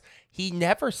was. He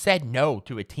never said no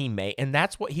to a teammate, and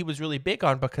that's what he was really big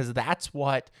on, because that's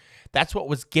what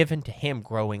was given to him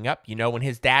growing up. When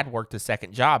his dad worked a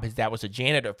second job, his dad was a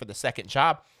janitor for the second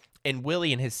job, and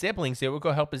Willie and his siblings, they would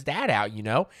go help his dad out,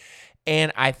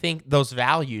 And I think those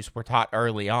values were taught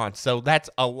early on. So that's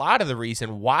a lot of the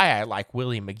reason why I like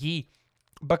Willie McGee,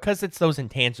 because it's those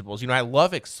intangibles. I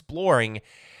love exploring,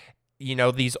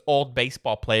 these old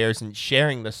baseball players and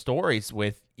sharing the stories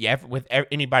with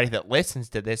anybody that listens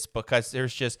to this, because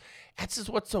that's just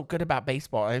what's so good about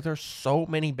baseball. Like, there's so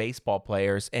many baseball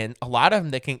players, and a lot of them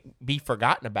that can be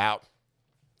forgotten about.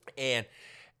 And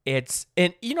I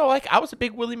was a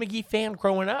big Willie McGee fan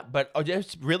growing up, but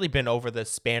it's really been over the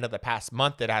span of the past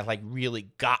month that I really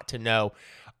got to know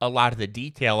a lot of the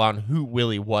detail on who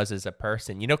Willie was as a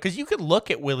person, because you could look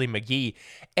at Willie McGee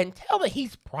and tell that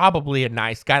he's probably a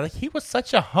nice guy. Like, he was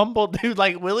such a humble dude.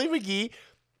 Like, Willie McGee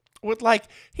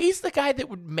he's the guy that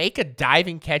would make a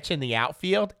diving catch in the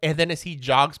outfield, and then as he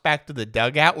jogs back to the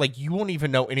dugout, you won't even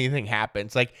know anything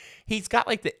happens. Like, he's got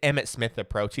the Emmitt Smith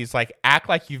approach. He's act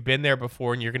like you've been there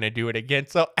before and you're going to do it again.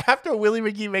 So after Willie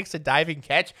McGee makes a diving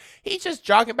catch, he's just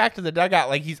jogging back to the dugout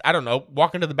like he's, I don't know,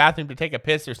 walking to the bathroom to take a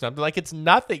piss or something. Like, it's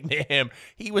nothing to him.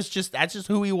 That's just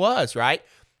who he was, right?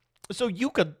 So you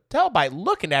could tell by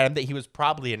looking at him that he was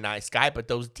probably a nice guy, but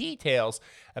those details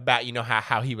about,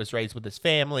 how he was raised with his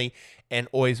family and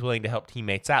always willing to help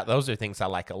teammates out, those are things I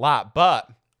like a lot. But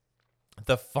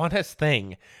the funnest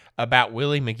thing about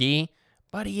Willie McGee,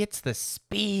 buddy, it's the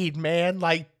speed, man.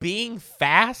 Being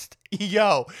fast,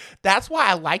 that's why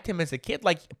I liked him as a kid.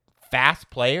 Fast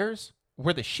players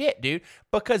were the shit, dude,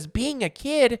 because being a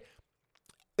kid,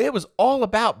 it was all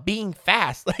about being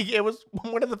fast. It was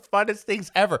one of the funnest things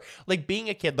ever. Being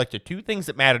a kid, the 2 things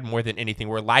that mattered more than anything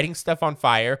were lighting stuff on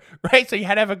fire, right? So you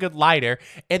had to have a good lighter,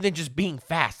 and then just being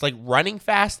fast, running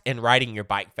fast and riding your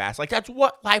bike fast. That's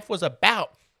what life was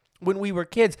about when we were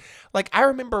kids. I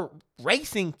remember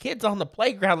racing kids on the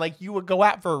playground. You would go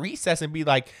out for a recess and be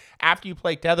after you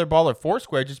play tetherball or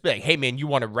foursquare, just be like, hey man, you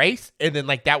want to race? And then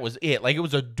that was it. It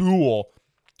was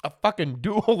a fucking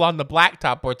duel on the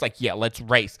blacktop where it's yeah, let's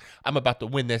race. I'm about to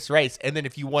win this race. And then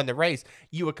if you won the race,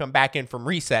 you would come back in from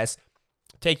recess,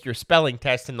 take your spelling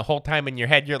test, and the whole time in your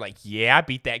head, you're like, yeah, I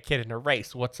beat that kid in a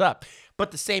race. What's up?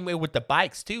 But the same way with the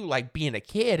bikes too, being a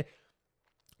kid,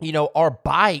 our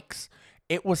bikes,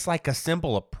 it was a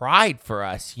symbol of pride for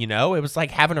us, It was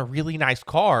having a really nice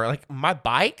car. My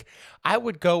bike, I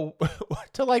would go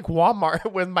to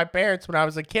Walmart with my parents when I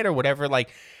was a kid or whatever,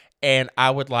 and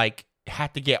I would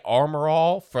had to get Armor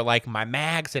All for like my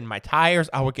mags and my tires.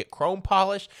 I would get chrome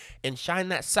polish and shine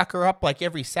that sucker up like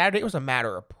every Saturday. It was a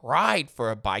matter of pride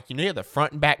for a bike. You have the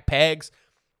front and back pegs.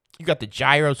 You got the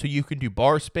gyro so you can do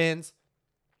bar spins.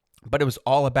 But it was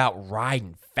all about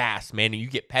riding fast, man. And you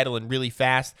get pedaling really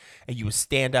fast, and you would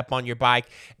stand up on your bike,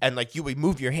 and like you would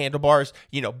move your handlebars,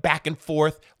 back and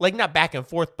forth, like not back and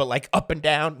forth, but like up and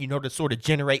down, to sort of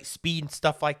generate speed and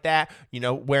stuff like that.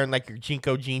 Wearing like your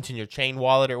Jinko jeans and your chain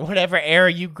wallet or whatever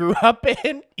era you grew up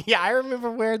in. Yeah, I remember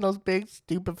wearing those big,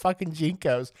 stupid fucking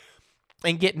Jinkos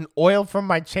and getting oil from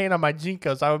my chain on my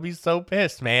Jinkos. I would be so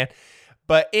pissed, man.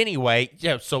 But anyway,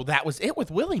 so that was it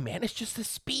with Willie, man. It's just the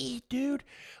speed, dude.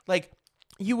 Like,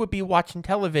 you would be watching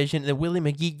television, and then Willie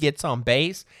McGee gets on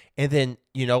base, and then,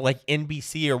 like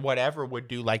NBC or whatever would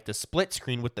do, like, the split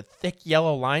screen with the thick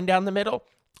yellow line down the middle,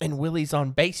 and Willie's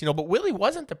on base, But Willie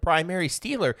wasn't the primary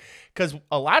stealer, because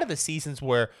a lot of the seasons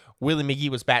where Willie McGee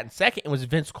was batting second, it was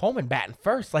Vince Coleman batting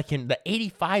first, like in the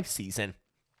 85 season,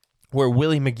 where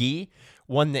Willie McGee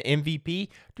won the MVP.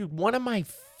 Dude, one of my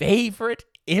favorite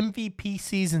MVP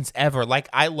seasons ever. Like,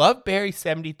 I love Barry's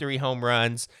 73 home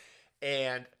runs,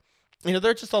 and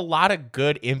there's just a lot of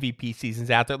good MVP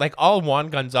seasons out there. Like all Juan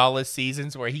Gonzalez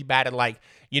seasons where he batted like,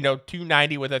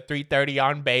 290 with a 330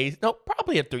 on base. No,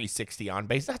 probably a 360 on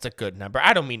base. That's a good number.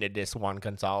 I don't mean to diss Juan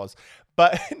Gonzalez,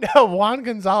 but no, Juan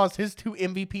Gonzalez, his 2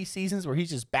 MVP seasons where he's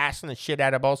just bashing the shit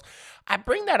out of balls. I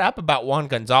bring that up about Juan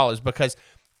Gonzalez because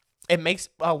it makes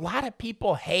a lot of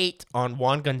people hate on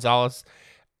Juan Gonzalez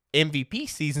MVP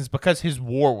seasons because his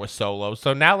WAR was so low.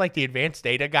 So now like the advanced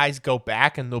data guys go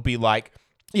back and they'll be like,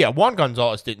 yeah, Juan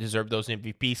Gonzalez didn't deserve those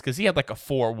MVPs because he had like a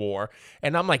 4 WAR.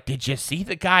 And I'm like, did you see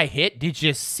the guy hit? Did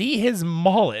you see his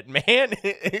mullet, man?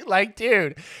 Like,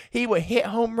 dude, he would hit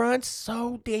home runs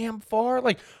so damn far.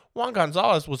 Like, Juan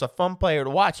Gonzalez was a fun player to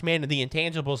watch, man. And the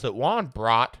intangibles that Juan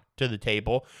brought to the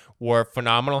table were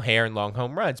phenomenal hair and long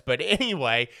home runs. But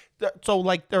anyway, so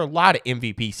like there are a lot of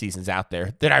MVP seasons out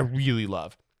there that I really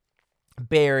love.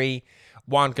 Barry,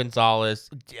 Juan Gonzalez,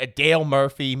 Dale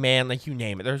Murphy, man, like you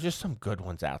name it. There's just some good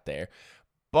ones out there.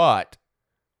 But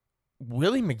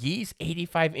Willie McGee's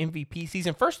 85 MVP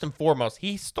season, first and foremost,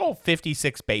 he stole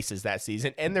 56 bases that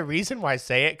season. And the reason why I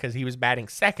say it, because he was batting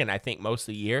second, I think, most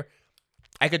of the year.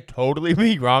 I could totally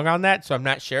be wrong on that, so I'm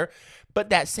not sure. But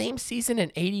that same season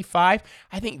in 85,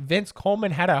 I think Vince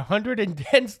Coleman had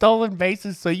 110 stolen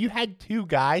bases. So you had 2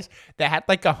 guys that had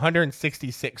like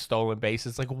 166 stolen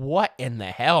bases. Like, what in the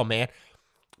hell, man?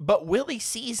 But Willie's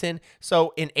season,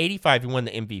 so in 85, he won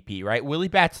the MVP, right? Willie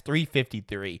bats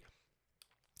 353.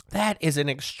 That is an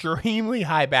extremely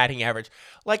high batting average.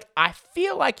 Like, I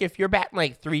feel like if you're batting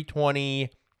like 320,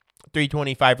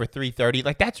 325 or 330,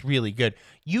 like that's really good.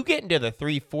 You get into the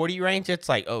 340 range, it's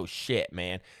like, oh shit,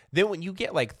 man. Then when you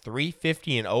get like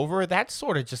 350 and over, that's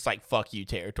sort of just like fuck you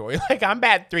territory. Like, I'm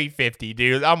batting 350,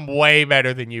 dude. I'm way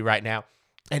better than you right now.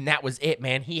 And that was it,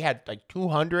 man. He had like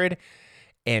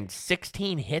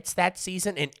 216 hits that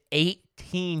season and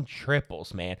 18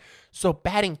 triples, man. So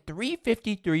batting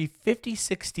 353,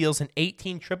 56 steals, and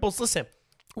 18 triples. Listen,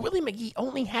 Willie McGee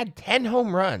only had 10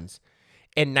 home runs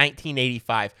in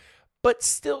 1985, but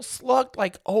still slugged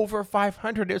like over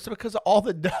 500. It was because of all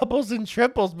the doubles and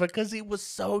triples because he was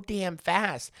so damn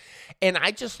fast. And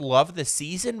I just love the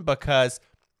season because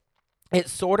it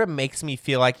sort of makes me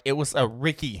feel like it was a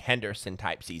Ricky Henderson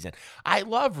type season. I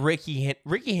love Ricky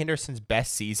Henderson's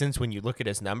best seasons when you look at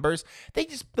his numbers.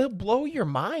 They'll blow your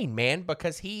mind, man,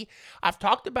 because I've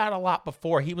talked about a lot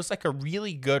before. He was like a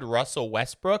really good Russell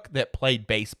Westbrook that played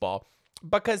baseball,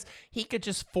 because he could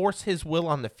just force his will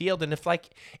on the field. And if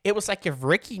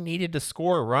Ricky needed to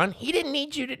score a run, he didn't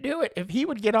need you to do it. If he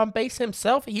would get on base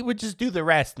himself, he would just do the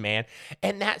rest, man.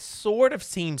 And that sort of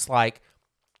seems like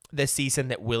the season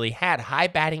that Willie had. High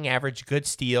batting average, good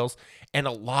steals, and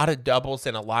a lot of doubles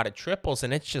and a lot of triples.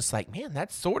 And it's just like, man,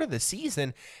 that's sort of the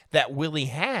season that Willie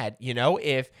had.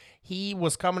 If he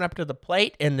was coming up to the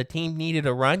plate and the team needed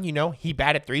a run, he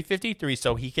batted 353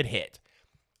 so he could hit.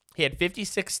 He had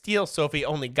 56 steals, so if he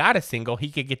only got a single, he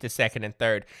could get to second and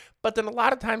third. But then a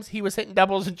lot of times he was hitting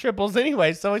doubles and triples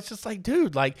anyway, so it's just like,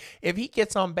 dude, like, if he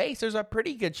gets on base, there's a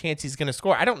pretty good chance he's going to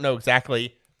score. I don't know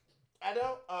exactly. I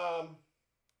don't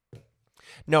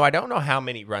know how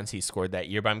many runs he scored that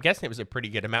year, but I'm guessing it was a pretty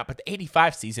good amount. But the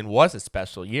 85 season was a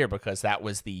special year because that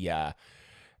was the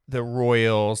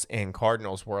Royals and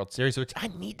Cardinals World Series, which I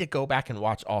need to go back and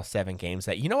watch all 7 games.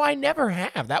 I never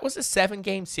have. That was a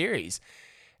 7-game series,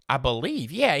 I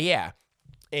believe. Yeah.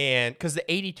 And because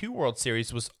the 82 World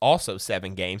Series was also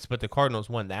 7 games, but the Cardinals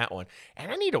won that one.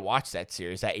 And I need to watch that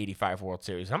series, that 85 World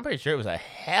Series. I'm pretty sure it was a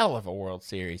hell of a World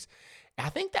Series. I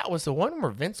think that was the one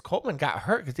where Vince Coleman got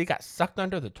hurt because he got sucked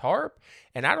under the tarp.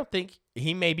 And I don't think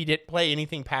he maybe didn't play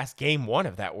anything past game one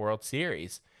of that World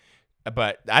Series.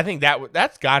 But I think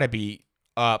that's got to be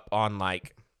up on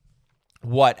like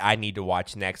what I need to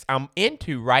watch next. I'm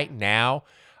into right now.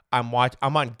 I'm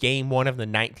on game one of the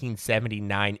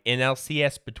 1979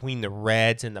 NLCS between the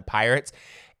Reds and the Pirates.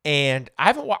 And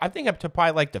I think up to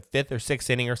probably like the 5th or 6th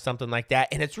inning or something like that.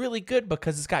 And it's really good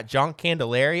because it's got John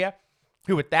Candelaria,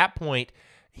 who at that point,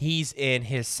 he's in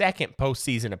his second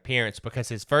postseason appearance because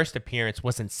his first appearance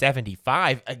was in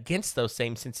 75 against those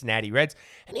same Cincinnati Reds.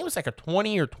 And he was like a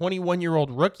 20 or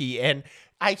 21-year-old rookie. And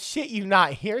I shit you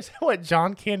not, here's what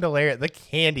John Candelaria, the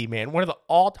Candyman, one of the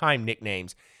all-time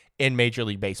nicknames in Major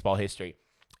League Baseball history.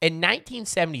 In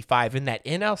 1975, in that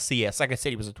NLCS, like I said,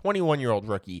 he was a 21-year-old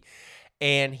rookie.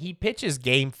 And he pitches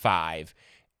game 5.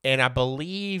 And I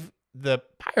believe the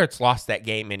Pirates lost that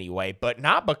game anyway, but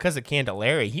not because of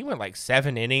Candelaria. He went like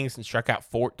 7 innings and struck out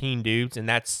 14 dudes, and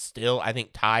that's still, I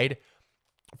think, tied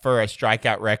for a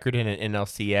strikeout record in an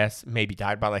NLCS, maybe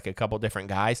tied by like a couple different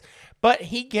guys. But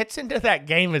he gets into that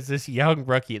game as this young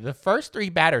rookie. The first 3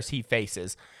 batters he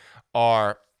faces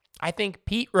are, I think,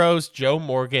 Pete Rose, Joe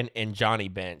Morgan, and Johnny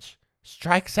Bench.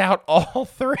 Strikes out all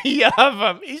 3 of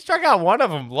them. He struck out one of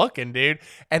them looking, dude.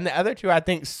 And the other 2, I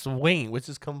think, swing, which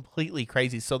is completely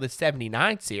crazy. So the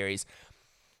 79 series,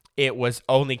 it was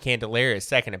only Candelaria's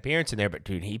second appearance in there. But,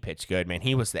 dude, he pitched good, man.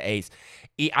 He was the ace.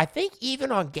 I think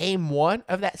even on game 1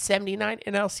 of that 79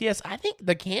 NLCS, I think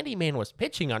the Candyman was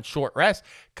pitching on short rest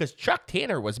because Chuck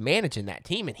Tanner was managing that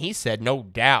team. And he said, no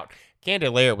doubt,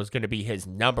 Candelaria was going to be his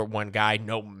number 1 guy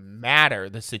no matter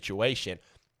the situation.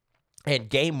 And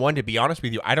game 1, to be honest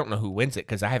with you, I don't know who wins it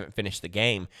because I haven't finished the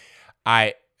game.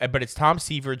 But it's Tom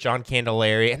Seaver, John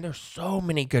Candelaria, and there's so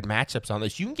many good matchups on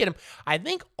this. You can get them. I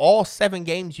think all 7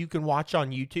 games you can watch on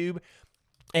YouTube,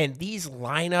 and these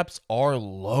lineups are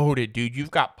loaded, dude. You've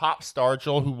got Pop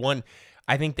Stargell, who won,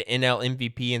 I think, the NL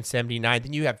MVP in 79.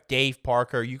 Then you have Dave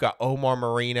Parker. You got Omar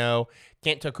Moreno.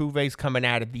 Kent Takuve's coming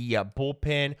out of the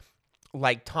bullpen.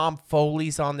 Like Tom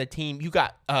Foley's on the team. You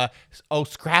got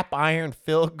Scrap Iron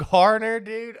Phil Garner,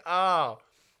 dude. Oh,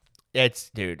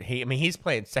 dude. He's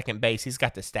playing second base. He's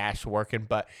got the stash working,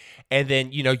 and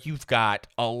then you've got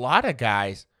a lot of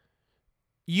guys.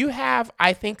 You have,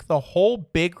 I think, the whole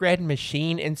Big Red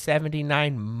Machine in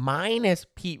 79 minus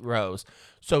Pete Rose.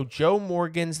 So Joe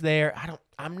Morgan's there.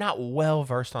 I'm not well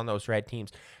versed on those Red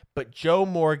teams, but Joe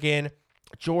Morgan,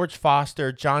 George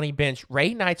Foster, Johnny Bench,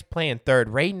 Ray Knight's playing third.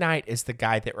 Ray Knight is the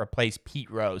guy that replaced Pete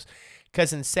Rose.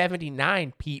 Because in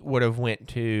 79, Pete would have went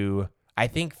to, I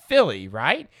think, Philly,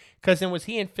 right? Because then was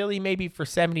he in Philly maybe for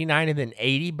 79 and then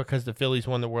 80 because the Phillies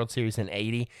won the World Series in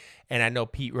 80. And I know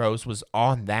Pete Rose was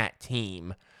on that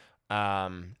team.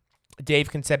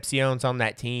 Dave Concepcion's on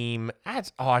that team.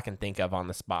 That's all I can think of on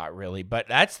the spot, really. But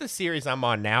that's the series I'm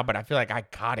on now. But I feel like I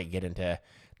got to get into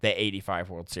the 85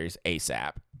 World Series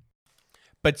ASAP.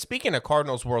 But speaking of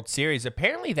Cardinals World Series,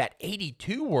 apparently that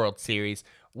 82 World Series,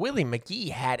 Willie McGee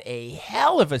had a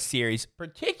hell of a series,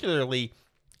 particularly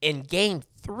in Game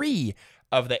 3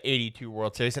 of the 82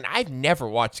 World Series. And I've never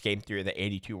watched Game 3 of the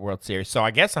 82 World Series, so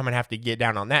I guess I'm going to have to get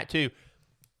down on that too.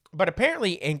 But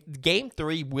apparently in Game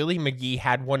 3, Willie McGee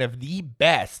had one of the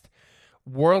best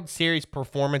World Series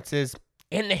performances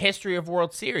in the history of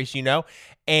World Series,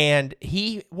 And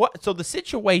so the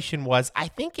situation was, I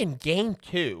think in Game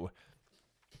 2,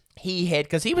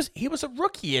 because he was a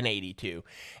rookie in 82.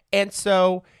 And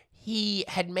so he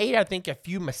had made, I think, a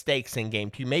few mistakes in Game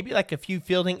 2, maybe like a few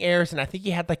fielding errors, and I think he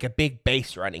had like a big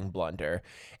base running blunder.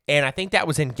 And I think that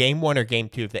was in Game 1 or Game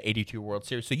 2 of the 82 World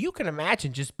Series. So you can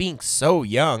imagine just being so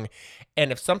young,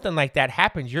 and if something like that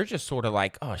happens, you're just sort of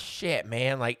like, oh shit,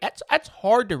 man. Like that's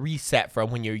hard to reset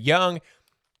from when you're young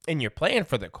and you're playing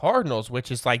for the Cardinals, which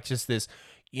is like just this,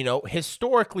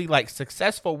 historically like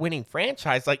successful winning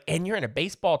franchise, like, and you're in a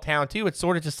baseball town too. It's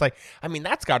sort of just like,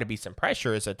 that's got to be some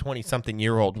pressure as a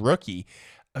 20-something-year-old rookie.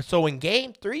 So in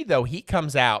Game 3, though, he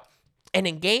comes out, and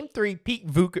in Game 3, Pete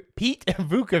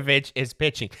Vukovich is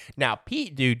pitching. Now,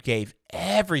 Pete, dude, gave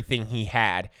everything he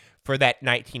had for that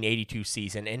 1982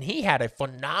 season, and he had a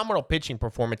phenomenal pitching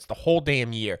performance the whole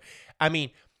damn year.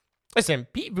 Listen,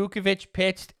 Pete Vukovich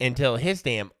pitched until his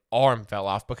damn arm fell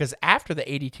off, because after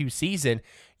the 82 season,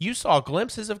 you saw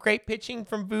glimpses of great pitching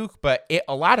from Vuk, but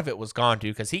a lot of it was gone,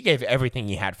 too, because he gave everything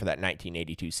he had for that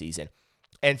 1982 season.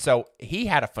 And so he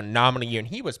had a phenomenal year, and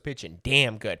he was pitching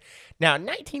damn good. Now, in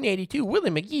 1982, Willie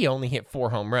McGee only hit 4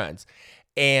 home runs,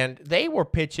 and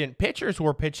pitchers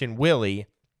were pitching Willie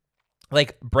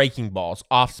like breaking balls,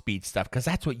 off-speed stuff, because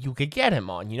that's what you could get him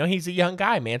on. He's a young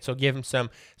guy, man, so give him some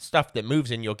stuff that moves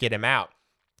and you'll get him out.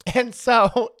 And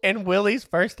so in Willie's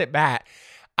first at bat,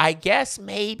 I guess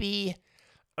maybe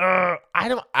I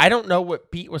don't know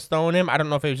what Pete was throwing him. I don't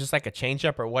know if it was just like a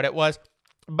changeup or what it was.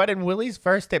 But in Willie's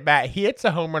first at bat, he hits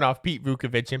a home run off Pete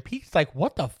Vukovich, and Pete's like,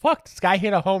 "What the fuck? This guy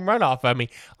hit a home run off of me?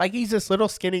 Like he's this little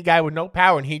skinny guy with no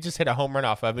power, and he just hit a home run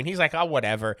off of me." And he's like, "Oh,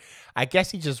 whatever. I guess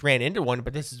he just ran into one."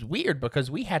 But this is weird because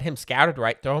we had him scouted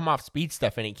right, throw him off speed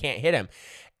stuff, and he can't hit him.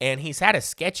 And he's had a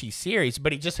sketchy series,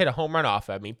 but he just hit a home run off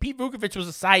of me. Pete Vukovich was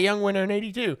a Cy Young winner in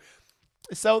 '82.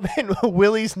 So then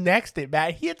Willie's next at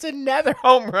bat, he hits another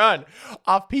home run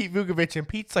off Pete Vukovich, and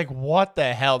Pete's like, "What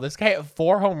the hell? This guy had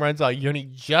 4 home runs all year, and he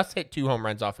just hit 2 home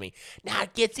runs off me." Now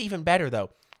it gets even better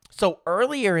though. So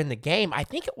earlier in the game, I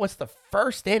think it was the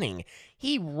first inning,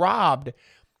 he robbed.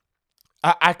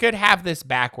 I could have this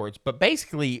backwards, but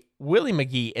basically, Willie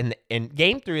McGee in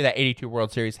Game 3 of that '82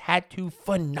 World Series had 2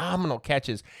 phenomenal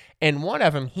catches, and one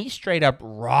of them he straight up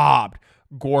robbed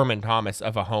Gorman Thomas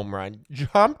of a home run,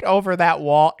 jumped over that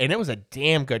wall, and it was a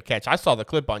damn good catch. I saw the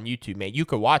clip on YouTube, man. You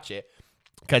could watch it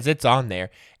because it's on there,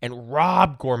 and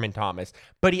robbed Gorman Thomas.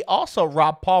 But he also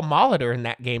robbed Paul Molitor in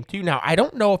that game, too. Now, I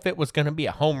don't know if it was going to be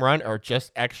a home run or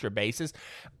just extra bases,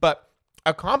 but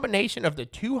a combination of the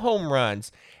 2 home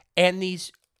runs and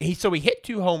these. So he hit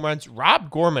 2 home runs,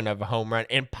 robbed Gorman of a home run,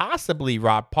 and possibly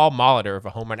robbed Paul Molitor of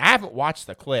a home run. I haven't watched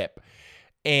the clip.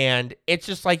 And it's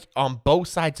just like on both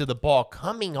sides of the ball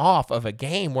coming off of a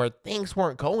game where things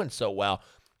weren't going so well.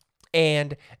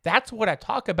 And that's what I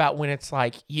talk about when it's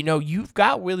like, you've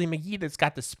got Willie McGee that's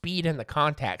got the speed and the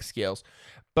contact skills.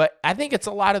 But I think it's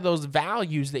a lot of those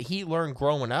values that he learned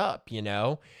growing up,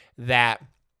 that,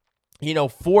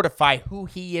 fortify who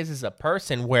he is as a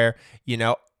person where,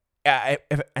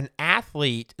 if an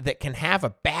athlete that can have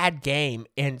a bad game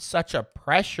in such a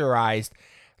pressurized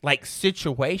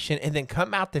situation and then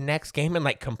come out the next game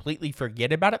and completely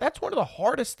forget about it. That's one of the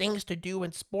hardest things to do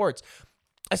in sports,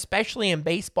 especially in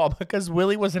baseball, because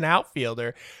Willie was an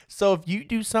outfielder. So if you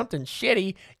do something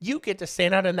shitty, you get to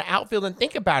stand out in the outfield and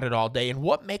think about it all day. And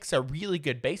what makes a really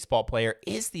good baseball player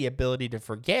is the ability to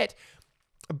forget,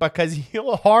 because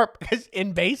because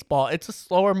in baseball, it's a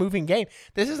slower moving game.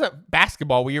 This isn't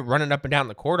basketball where you're running up and down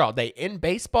the court all day. In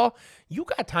baseball, you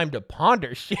got time to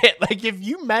ponder shit. If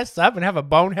you mess up and have a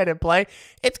boneheaded play,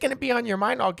 it's going to be on your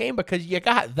mind all game because you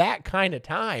got that kind of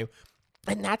time.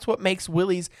 And that's what makes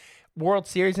Willie's World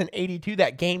Series in '82,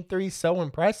 that Game 3, so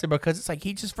impressive, because it's like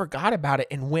he just forgot about it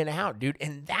and went out, dude.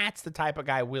 And that's the type of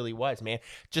guy Willie was, man.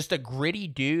 Just a gritty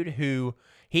dude who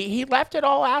he left it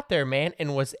all out there, man,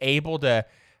 and was able to,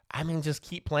 just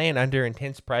keep playing under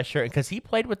intense pressure, because he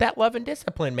played with that love and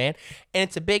discipline, man. And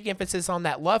it's a big emphasis on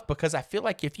that love, because I feel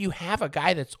like if you have a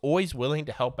guy that's always willing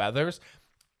to help others,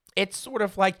 it's sort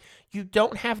of like you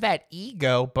don't have that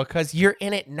ego because you're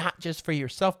in it not just for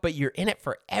yourself, but you're in it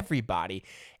for everybody.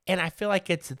 And I feel like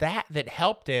it's that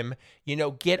helped him,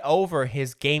 get over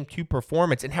his Game 2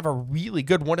 performance and have a really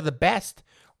good, one of the best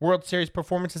World Series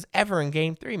performances ever in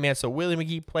Game 3, man. So Willie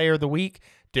McGee, Player of the Week.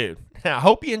 Dude, I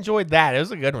hope you enjoyed that. It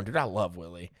was a good one, dude. I love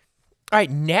Willie. All right,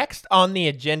 next on the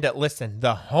agenda, listen,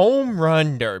 the Home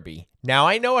Run Derby. Now,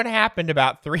 I know it happened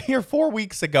about 3 or 4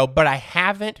 weeks ago, but I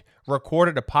haven't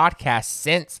recorded a podcast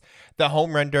since the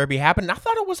Home Run Derby happened. And I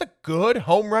thought it was a good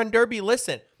Home Run Derby.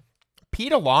 Listen,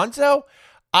 Pete Alonso,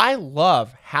 I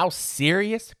love how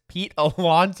serious Pete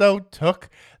Alonso took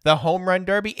the Home Run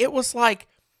Derby. It was like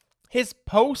his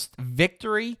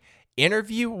post-victory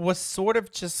interview was sort of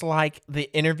just like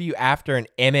the interview after an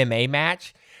MMA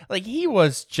match. He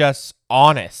was just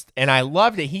honest, and I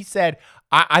loved it. He said,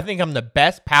 I think I'm the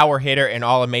best power hitter in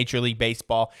all of Major League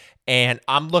Baseball, and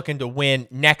I'm looking to win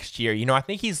next year. I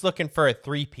think he's looking for a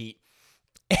three-peat.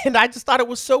 And I just thought it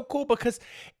was so cool because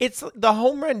it's the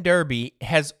Home Run Derby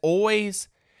has always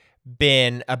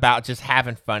been about just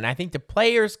having fun. I think the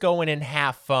players go in and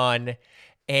have fun.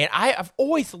 And I've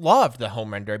always loved the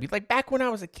Home Run Derby. Back when I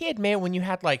was a kid, man, when you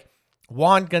had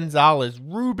Juan Gonzalez,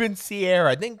 Ruben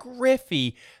Sierra, then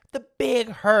Griffey, the Big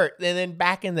Hurt, and then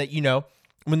back in the,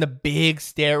 when the big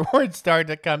steroids started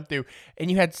to come through, and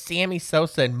you had Sammy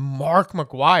Sosa and Mark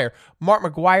McGwire. Mark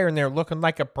McGwire in there looking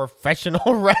like a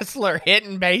professional wrestler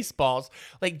hitting baseballs.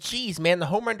 Geez, man, the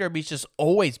Home Run Derby's just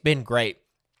always been great.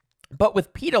 But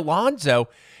with Pete Alonso,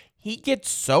 he gets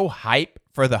so hype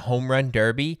for the Home Run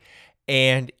Derby,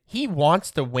 and he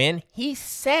wants to win. He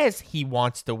says he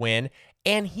wants to win,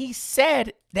 and he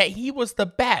said that he was the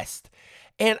best.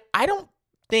 And I don't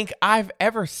think I've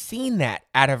ever seen that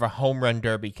out of a Home Run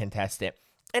Derby contestant.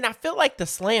 And I feel like the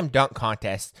slam dunk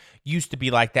contest used to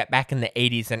be like that back in the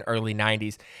 80s and early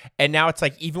 90s. And now it's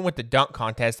even with the dunk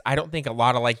contest, I don't think a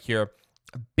lot of your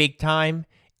big time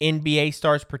NBA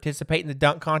stars participate in the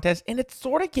dunk contest, and it's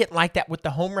sort of getting like that with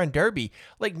the home run derby.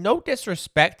 Like, no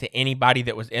disrespect to anybody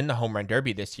that was in the home run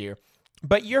derby this year,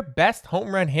 but your best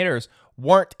home run hitters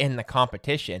weren't in the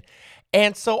competition.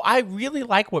 And so I really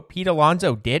like what Pete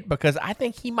Alonso did because I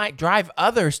think he might drive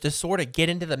others to sort of get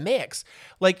into the mix.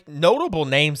 Like, notable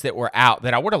names that were out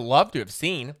that I would have loved to have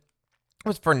seen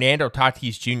was Fernando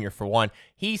Tatis Jr. for one.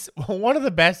 He's one of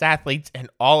the best athletes in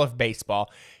all of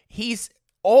baseball. He's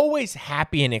always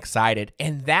happy and excited,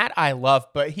 and that I love,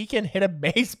 but he can hit a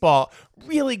baseball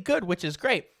really good, which is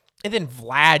great. And then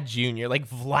Vlad Jr., like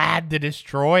Vlad the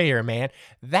Destroyer, man.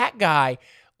 That guy,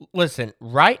 listen,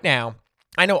 right now,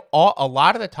 I know a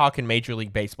lot of the talk in Major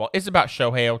League Baseball is about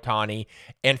Shohei Ohtani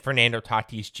and Fernando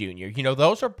Tatis Jr. You know,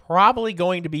 those are probably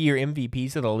going to be your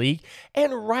MVPs of the league,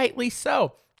 and rightly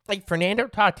so. Like, Fernando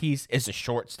Tatis is a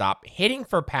shortstop hitting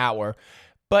for power,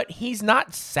 but he's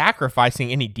not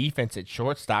sacrificing any defense at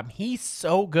shortstop. He's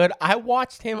so good. I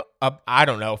watched him,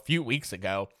 a few weeks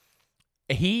ago.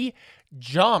 He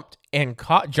jumped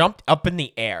up in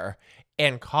the air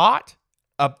and caught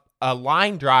a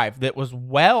line drive that was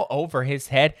well over his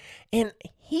head, and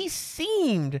he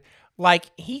seemed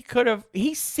like he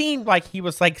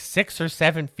was like 6 or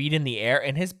 7 feet in the air,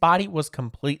 and his body was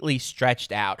completely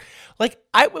stretched out.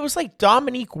 It was like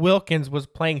Dominique Wilkins was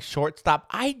playing shortstop.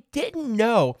 I didn't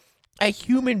know a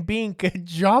human being could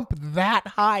jump that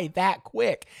high that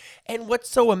quick. And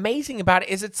what's so amazing about it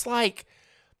is it's like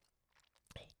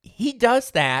he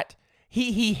does that.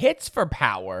 He hits for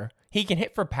power. He can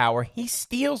hit for power. He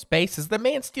steals bases. The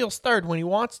man steals third when he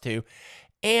wants to.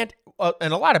 And a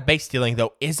lot of base stealing,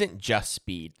 though, isn't just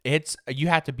speed. You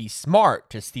have to be smart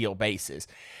to steal bases.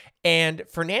 And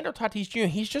Fernando Tatis Jr.,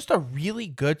 he's just a really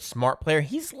good, smart player.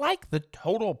 He's like the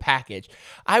total package.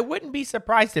 I wouldn't be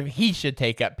surprised if he should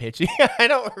take up pitching. I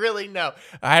don't really know.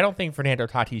 I don't think Fernando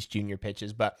Tatis Jr.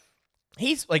 pitches, but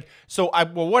he's like,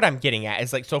 what I'm getting at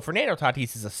is like, so Fernando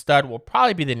Tatis is a stud, will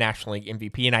probably be the National League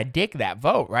MVP, and I dig that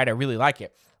vote, right? I really like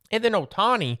it. And then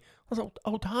Ohtani,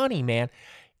 man,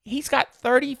 he's got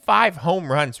 35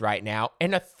 home runs right now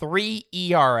and a 3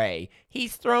 ERA.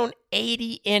 He's thrown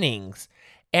 80 innings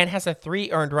and has a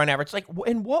 3 earned run average. Like,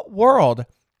 in what world?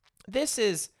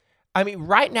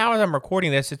 Right now as I'm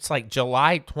recording this, it's like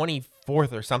July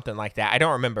 24th or something like that. I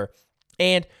don't remember.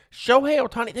 And Shohei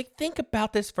Ohtani, like, think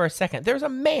about this for a second. There's a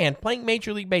man playing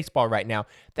Major League Baseball right now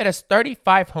that has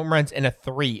 35 home runs and a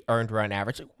 3 earned run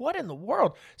average. Like, what in the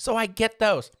world? So I get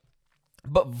those.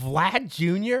 But Vlad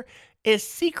Jr. is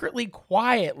secretly,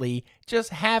 quietly just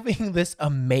having this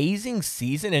amazing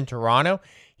season in Toronto.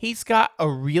 He's got a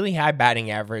really high batting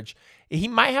average. He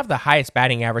might have the highest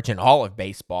batting average in all of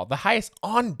baseball, the highest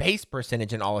on-base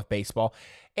percentage in all of baseball,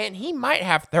 and he might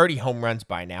have 30 home runs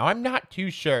by now. I'm not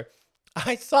too sure.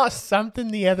 I saw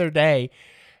something the other day.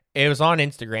 It was on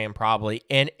Instagram probably,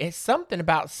 and it's something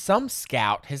about some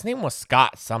scout. His name was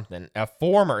Scott something, a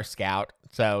former scout.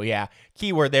 So yeah,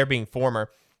 keyword there being former.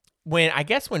 When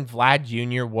Vlad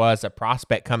Jr. was a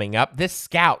prospect coming up, this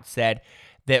scout said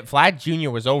that Vlad Jr.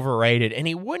 was overrated, and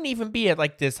he wouldn't even be at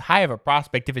like this high of a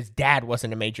prospect if his dad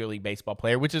wasn't a Major League Baseball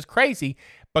player, which is crazy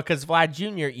because Vlad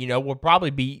Jr., would probably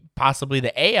be possibly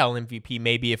the AL MVP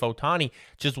maybe if Ohtani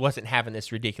just wasn't having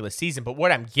this ridiculous season. But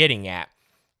what I'm getting at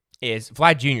is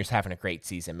Vlad Jr. is having a great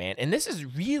season, man. And this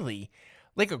is really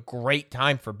like a great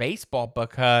time for baseball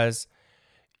because,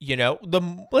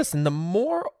 the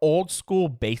more old school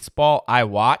baseball I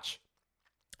watch,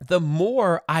 the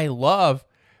more I love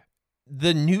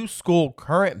the new school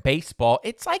current baseball.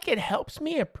 It's like it helps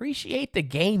me appreciate the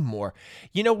game more.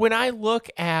 When I look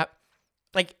at,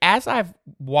 like, as I've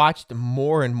watched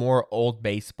more and more old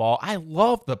baseball, I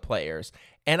love the players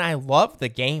and I love the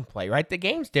gameplay, right? The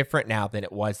game's different now than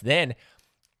it was then.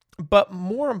 But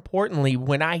more importantly,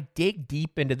 when I dig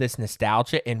deep into this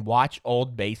nostalgia and watch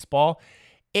old baseball,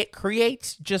 it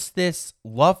creates just this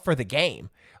love for the game.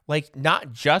 Like,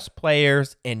 not just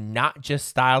players and not just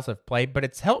styles of play, but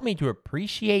it's helped me to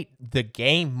appreciate the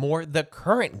game more, the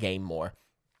current game more.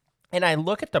 And I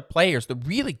look at the players, the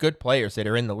really good players that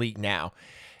are in the league now.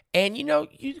 And,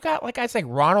 you've got, like I said,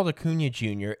 Ronald Acuna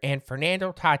Jr. and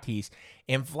Fernando Tatis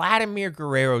and Vladimir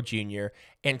Guerrero Jr.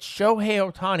 and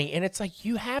Shohei Ohtani. And it's like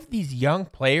you have these young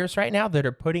players right now that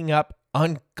are putting up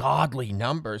ungodly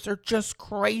numbers. They're just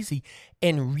crazy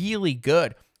and really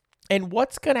good. And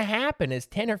what's going to happen is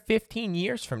 10 or 15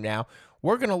 years from now,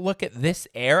 we're going to look at this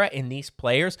era and these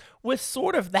players with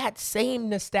sort of that same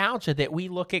nostalgia that we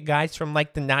look at guys from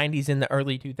like the 90s and the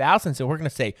early 2000s. And we're going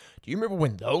to say, do you remember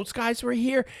when those guys were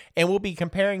here? And we'll be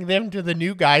comparing them to the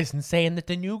new guys and saying that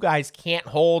the new guys can't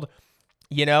hold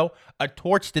a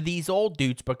torch to these old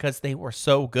dudes because they were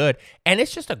so good. And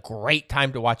it's just a great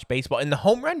time to watch baseball. And the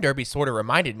home run derby sort of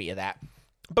reminded me of that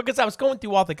because I was going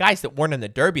through all the guys that weren't in the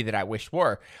derby that I wish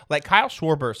were. Like Kyle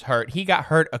Schwarber's hurt. He got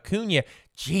hurt. Acuna,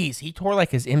 geez, he tore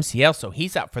like his MCL, so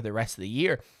he's out for the rest of the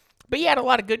year. But you had a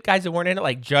lot of good guys that weren't in it,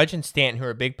 like Judge and Stanton, who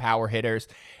are big power hitters,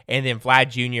 and then Vlad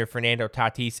Jr., Fernando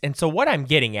Tatis. And so what I'm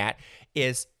getting at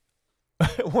is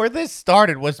where this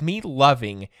started was me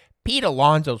loving Pete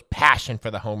Alonso's passion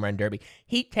for the home run derby.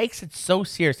 He takes it so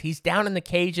serious. He's down in the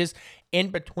cages in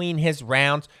between his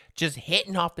rounds, just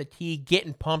hitting off the tee,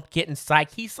 getting pumped, getting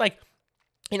psyched. He's like,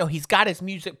 he's got his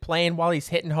music playing while he's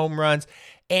hitting home runs,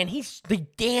 and he's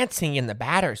dancing in the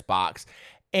batter's box.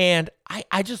 And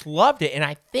I just loved it. And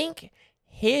I think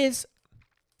his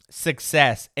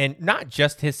success, and not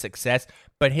just his success,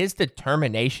 but his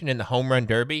determination in the home run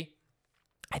derby,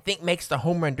 I think makes the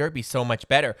home run derby so much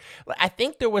better. I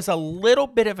think there was a little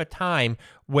bit of a time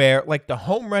where like the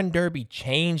home run derby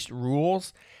changed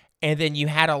rules, and then you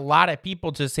had a lot of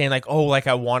people just saying like, oh, like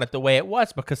I want it the way it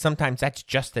was, because sometimes that's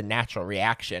just a natural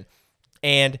reaction.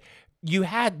 And you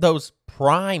had those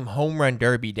prime home run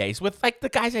derby days with like the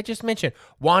guys I just mentioned,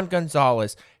 Juan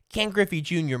Gonzalez, Ken Griffey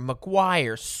Jr.,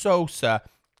 McGwire, Sosa,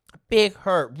 Big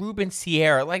Hurt, Ruben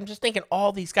Sierra. Like I'm just thinking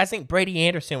all these guys. I think Brady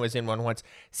Anderson was in one once.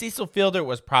 Cecil Fielder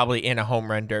was probably in a home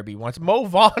run derby once. Mo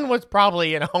Vaughn was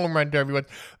probably in a home run derby once.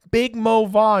 Big Mo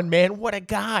Vaughn, man, what a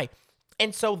guy.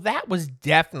 And so that was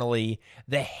definitely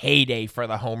the heyday for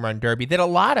the home run derby that a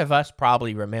lot of us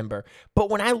probably remember. But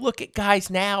when I look at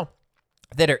guys now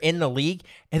that are in the league,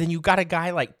 and then you got a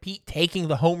guy like Pete taking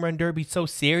the home run derby so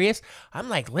serious, I'm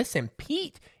like, listen,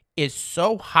 Pete is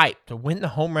so hyped to win the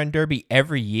home run derby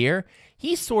every year.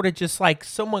 He's sort of just like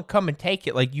someone come and take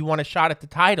it, like you want a shot at the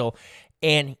title.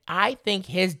 And I think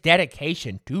his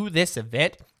dedication to this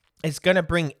event is going to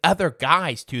bring other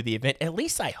guys to the event. At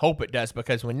least I hope it does,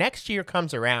 because when next year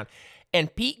comes around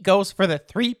and Pete goes for the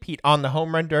three-peat on the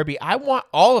home run derby, I want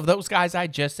all of those guys I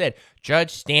just said,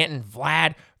 Judge, Stanton,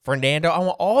 Vlad, Fernando, I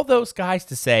want all those guys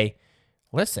to say,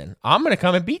 listen, I'm going to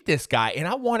come and beat this guy. And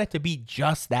I want it to be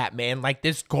just that, man, like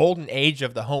this golden age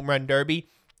of the home run derby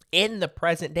in the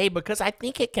present day, because I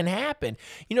think it can happen.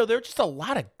 There are just a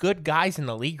lot of good guys in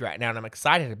the league right now, and I'm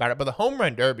excited about it. But the home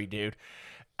run derby, dude,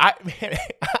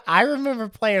 I remember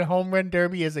playing home run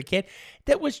derby as a kid.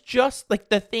 That was just like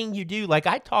the thing you do. Like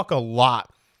I talk a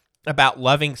lot about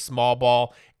loving small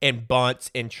ball and bunts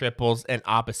and triples and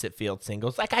opposite field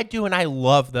singles like I do, and I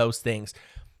love those things.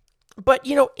 But,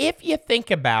 if you think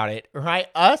about it, right,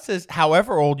 us as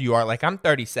however old you are, like I'm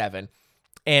 37,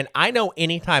 and I know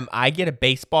anytime I get a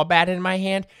baseball bat in my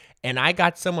hand and I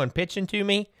got someone pitching to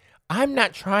me, I'm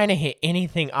not trying to hit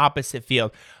anything opposite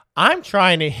field. I'm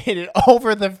trying to hit it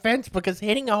over the fence, because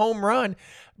hitting a home run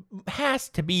has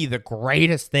to be the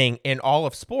greatest thing in all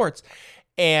of sports.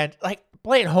 And like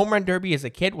playing home run derby as a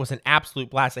kid was an absolute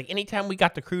blast. Like anytime we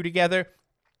got the crew together,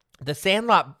 the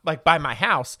Sandlot, like by my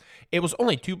house, it was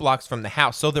only 2 blocks from the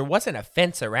house, so there wasn't a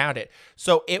fence around it.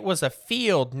 So it was a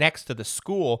field next to the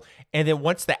school, and then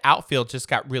once the outfield just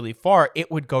got really far,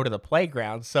 it would go to the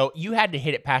playground. So you had to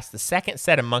hit it past the second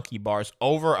set of monkey bars,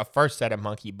 over a first set of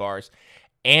monkey bars,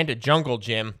 and a jungle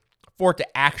gym for it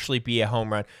to actually be a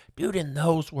home run. Dude, and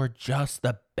those were just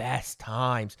the best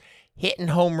times. Hitting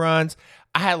home runs.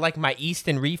 I had like my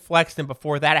Easton Reflex, and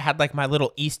before that I had like my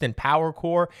little Easton Power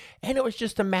Core, and it was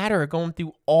just a matter of going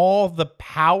through all the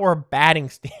power batting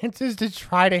stances to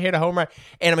try to hit a home run.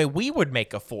 And I mean, we would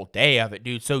make a full day of it,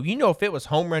 dude. So if it was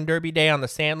home run derby day on the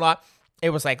Sandlot,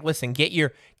 it was like, listen, get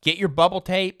your bubble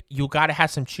tape. You got to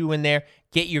have some chew in there.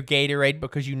 Get your Gatorade,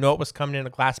 because it was coming in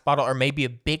a glass bottle, or maybe a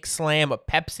big slam of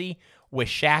Pepsi with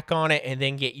Shaq on it, and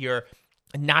then get your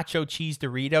nacho cheese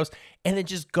Doritos, and then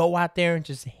just go out there and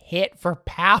just hit for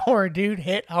power, dude.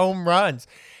 Hit home runs.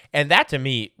 And that to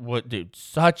me was, dude,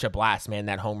 such a blast, man,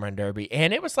 that home run derby.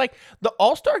 And it was like the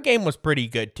All-Star game was pretty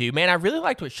good too, man. I really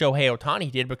liked what Shohei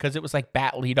Ohtani did, because it was like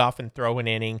bat leadoff and throw an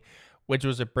inning, which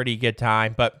was a pretty good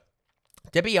time. But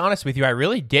to be honest with you, I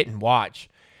really didn't watch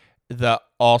the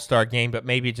All-Star game, but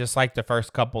maybe just like the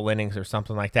first couple innings or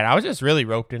something like that. I was just really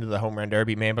roped into the home run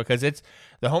derby, man, because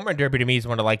the home run derby to me is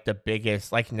one of like the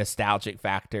biggest like nostalgic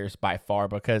factors by far,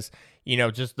 because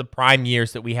just the prime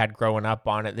years that we had growing up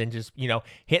on it, then just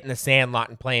hitting the Sandlot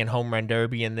and playing home run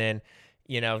derby, and then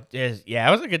it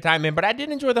was a good time, man. But I did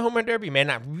enjoy the home run derby, man.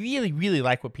 I really, really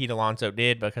like what Pete Alonso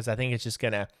did, because I think it's just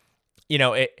gonna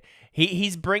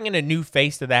he's bringing a new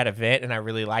face to that event, and I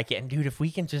really like it. And dude, if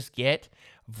we can just get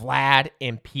Vlad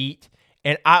and Pete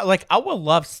And I would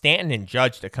love Stanton and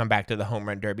Judge to come back to the home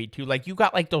run derby too. Like you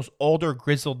got like those older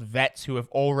grizzled vets who have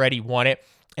already won it,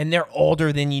 and they're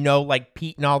older than like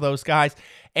Pete and all those guys.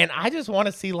 And I just want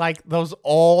to see like those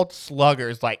old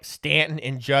sluggers like Stanton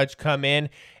and Judge come in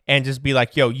and just be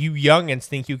like, "Yo, you youngins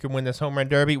think you can win this home run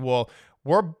derby? Well,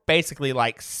 we're basically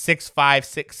like 6'5",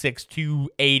 6'6",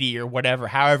 280 or whatever,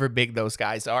 however big those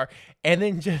guys are." And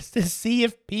then just to see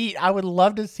if I would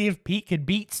love to see if Pete could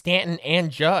beat Stanton and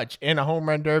Judge in a home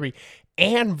run derby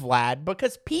and Vlad,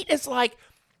 because Pete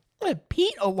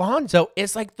Alonso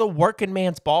is like the working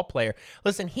man's ball player.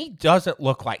 Listen, he doesn't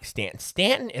look like Stanton.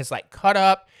 Stanton is like cut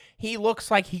up. He looks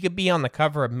like he could be on the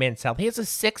cover of Men's Health. He has a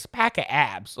 6-pack of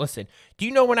abs. Listen, do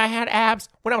you know when I had abs?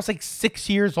 When I was like 6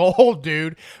 years old,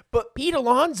 dude. But Pete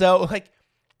Alonso, like,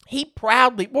 he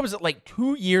proudly, what was it, like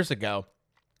 2 years ago,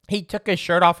 he took his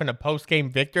shirt off in a post-game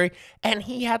victory, and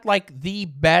he had like the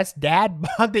best dad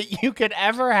bod that you could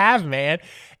ever have, man.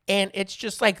 And it's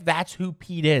just like, that's who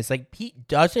Pete is. Like, Pete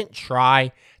doesn't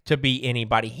try to be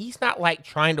anybody. He's not like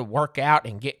trying to work out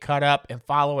and get cut up and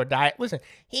follow a diet. Listen,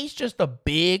 he's just a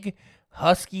big,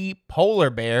 husky polar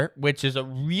bear, which is a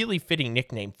really fitting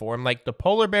nickname for him. Like, the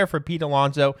polar bear for Pete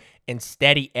Alonso and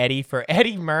Steady Eddie for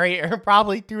Eddie Murray are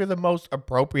probably two of the most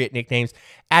appropriate nicknames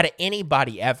out of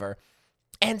anybody ever.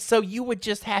 And so you would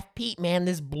just have Pete, man,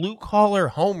 this blue-collar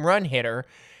home run hitter,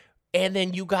 and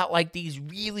then you got like these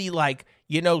really like,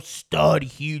 stud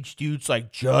huge dudes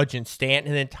like Judge and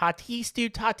Stanton. And then Tatis,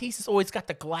 dude. Tatis has always got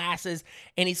the glasses,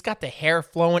 and he's got the hair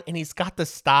flowing, and he's got the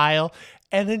style.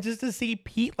 And then just to see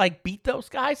Pete like beat those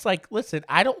guys, like, listen,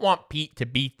 I don't want Pete to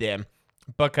beat them,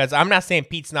 because I'm not saying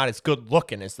Pete's not as good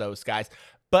looking as those guys,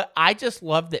 but I just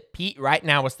love that Pete right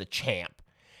now is the champ.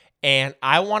 And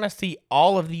I want to see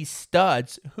all of these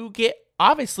studs who get,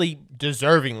 obviously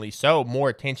deservingly so, more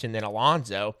attention than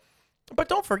Alonso. But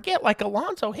don't forget, like,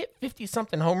 Alonso hit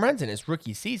 50-something home runs in his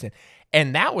rookie season,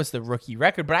 and that was the rookie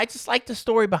record. But I just like the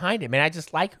story behind him, and I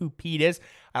just like who Pete is.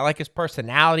 I like his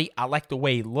personality. I like the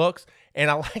way he looks, and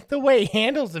I like the way he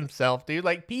handles himself, dude.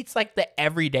 Like, Pete's like the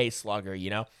everyday slugger,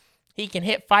 He can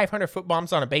hit 500 foot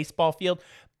bombs on a baseball field,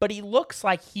 but he looks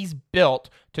like he's built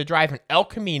to drive an El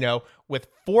Camino with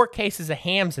 4 cases of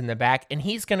hams in the back, and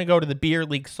he's going to go to the beer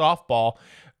league softball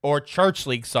or church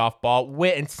league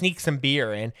softball and sneak some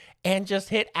beer in and just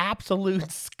hit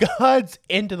absolute scuds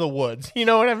into the woods. You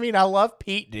know what I mean? I love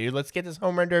Pete, dude. Let's get this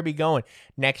home run derby going.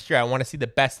 Next year, I want to see the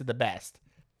best of the best.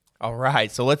 All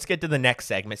right, so let's get to the next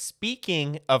segment.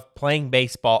 Speaking of playing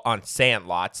baseball on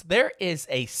sandlots, there is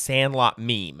a sandlot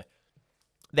meme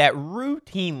that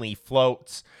routinely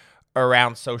floats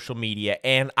around social media,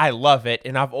 and I love it,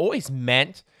 and I've always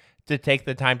meant to take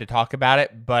the time to talk about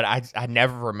it, but I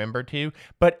never remember to.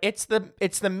 But it's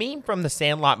the meme from the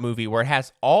Sandlot movie where it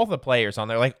has all the players on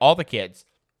there, like all the kids,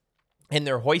 and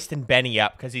they're hoisting Benny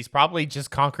up because he's probably just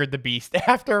conquered the beast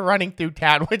after running through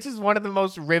town, which is one of the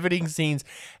most riveting scenes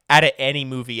out of any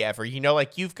movie ever.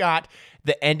 Like you've got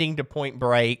the ending to Point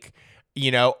Break,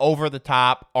 over the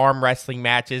top arm wrestling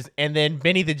matches, and then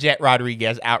Benny the Jet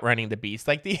Rodriguez outrunning the beast.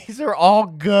 Like, these are all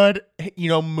good,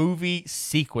 movie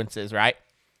sequences, right?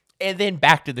 And then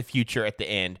Back to the Future at the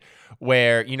end,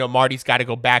 where, Marty's got to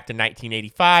go back to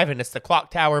 1985, and it's the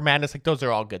clock tower madness. Like, those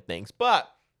are all good things. But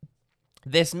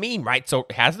this meme, right? So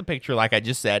it has the picture, like I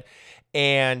just said,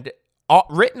 and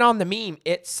written on the meme,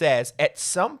 it says, at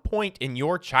some point in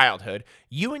your childhood,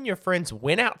 you and your friends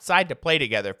went outside to play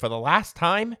together for the last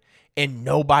time, and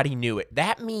nobody knew it.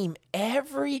 That meme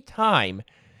every time.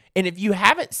 And if you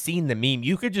haven't seen the meme,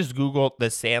 you could just Google the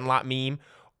Sandlot meme,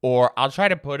 or I'll try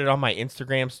to put it on my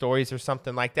Instagram stories or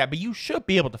something like that. But you should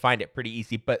be able to find it pretty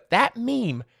easy. But that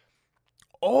meme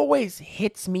always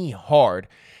hits me hard.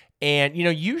 And,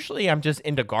 usually I'm just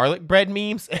into garlic bread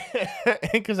memes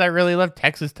because I really love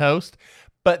Texas toast.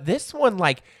 But this one,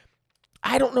 like,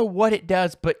 I don't know what it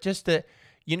does, but just the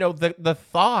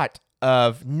thought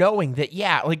of knowing that,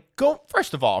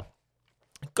 first of all,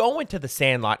 going to the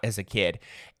Sandlot as a kid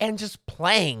and just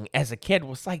playing as a kid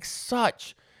was like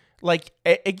such, like,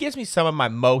 it gives me some of my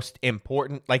most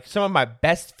important, like some of my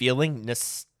best feeling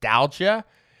nostalgia,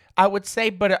 I would say,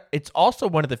 but it's also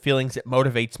one of the feelings that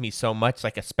motivates me so much,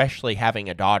 like especially having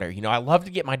a daughter. I love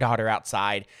to get my daughter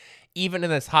outside, even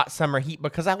in this hot summer heat,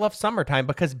 because I love summertime,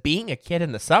 because being a kid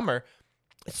in the summer,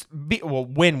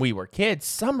 when we were kids,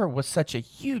 summer was such a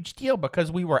huge deal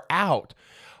because we were out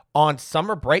on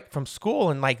summer break from school,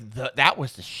 and like that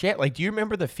was the shit. Like, do you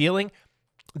remember the feeling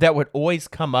that would always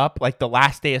come up? Like, the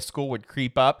last day of school would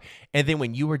creep up, and then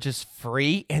when you were just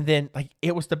free, and then like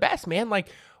it was the best, man. Like,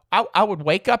 I would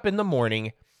wake up in the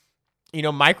morning,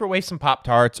 microwave some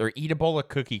Pop-Tarts or eat a bowl of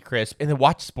Cookie Crisp and then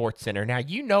watch Sports Center.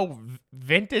 Now,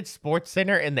 vintage Sports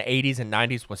Center in the 80s and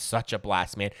 90s was such a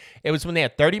blast, man. It was when they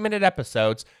had 30-minute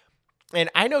episodes. And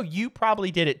I know you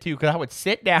probably did it too, because I would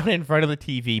sit down in front of the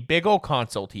TV, big old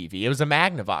console TV. It was a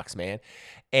Magnavox, man,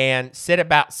 and sit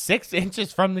about 6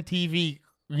 inches from the TV,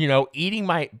 eating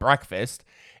my breakfast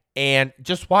and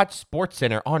just watch Sports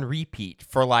Center on repeat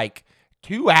for like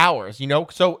 2 hours,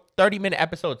 So 30-minute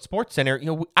episode Sports Center,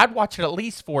 I'd watch it at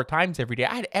least 4 times every day.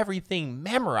 I had everything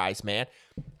memorized, man.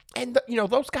 And,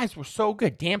 those guys were so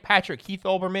good. Dan Patrick, Keith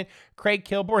Olbermann, Craig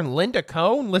Kilborn, Linda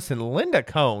Cohn. Listen, Linda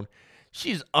Cohn.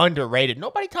 She's underrated.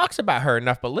 Nobody talks about her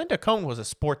enough, but Linda Cohn was a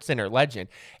Sports Center legend.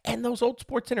 And those old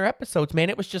Sports Center episodes, man,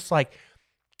 it was just like,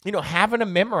 having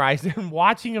them memorized and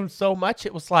watching them so much,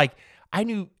 it was like I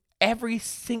knew every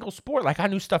single sport. Like I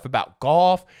knew stuff about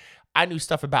golf. I knew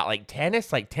stuff about like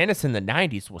tennis. Like tennis in the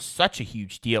 90s was such a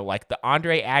huge deal. Like the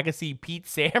Andre Agassi, Pete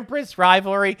Sampras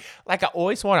rivalry. Like I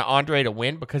always wanted Andre to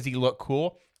win because he looked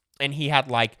cool. And he had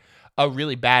like a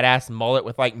really badass mullet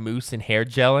with like mousse and hair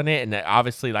gel in it, and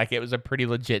obviously like it was a pretty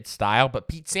legit style. But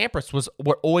Pete Sampras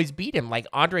would always beat him. Like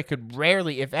Andre could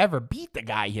rarely, if ever, beat the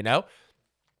guy,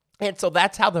 And so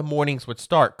that's how the mornings would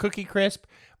start: Cookie Crisp,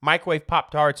 microwave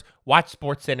Pop-Tarts, watch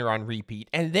Sports Center on repeat,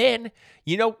 and then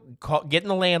get in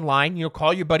the landline.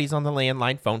 Call your buddies on the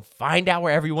landline phone, find out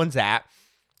where everyone's at.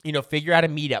 Figure out a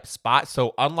meetup spot.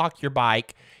 So unlock your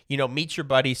bike, meet your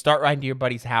buddies, start riding to your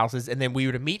buddies' houses. And then we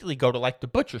would immediately go to like the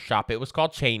butcher shop. It was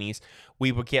called Cheney's.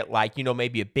 We would get like,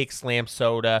 maybe a Big Slam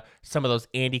soda, some of those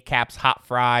Andy Caps hot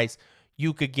fries.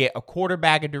 You could get a quarter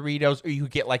bag of Doritos, or you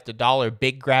could get like the $1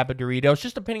 big grab of Doritos,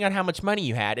 just depending on how much money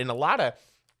you had. And a lot of,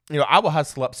 I will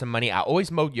hustle up some money. I always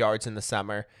mowed yards in the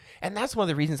summer. And that's one of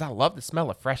the reasons I love the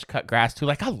smell of fresh cut grass too.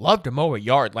 Like I love to mow a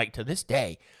yard, like to this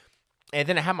day. And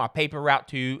then I had my paper route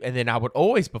too. And then I would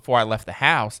always, before I left the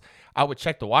house, I would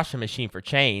check the washing machine for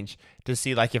change to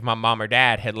see like if my mom or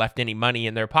dad had left any money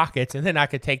in their pockets. And then I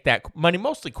could take that money,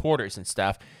 mostly quarters and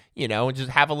stuff, and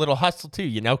just have a little hustle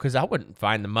too, because I wouldn't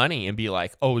find the money and be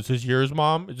like, oh, is this yours,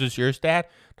 Mom? Is this yours, Dad?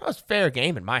 That was fair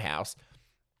game in my house.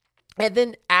 And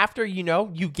then after,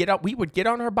 you get up, we would get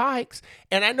on our bikes.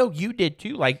 And I know you did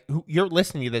too. Like you're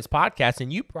listening to this podcast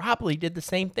and you probably did the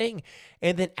same thing.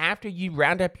 And then after you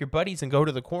round up your buddies and go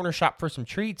to the corner shop for some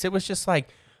treats, it was just like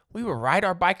we would ride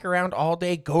our bike around all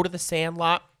day, go to the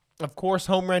Sandlot, of course,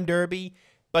 home run derby.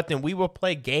 But then we would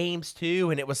play games too.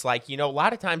 And it was like, a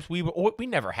lot of times we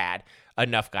never had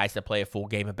enough guys to play a full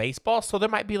game of baseball. So there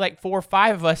might be like 4 or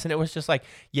 5 of us. And it was just like,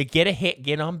 you get a hit,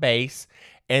 get on base.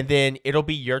 And then it'll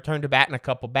be your turn to bat in a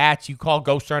couple bats. You call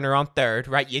Ghost Runner on third,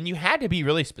 right? And you had to be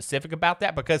really specific about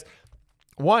that because,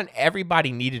 one,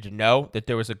 everybody needed to know that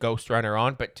there was a Ghost Runner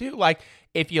on. But two, like,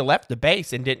 if you left the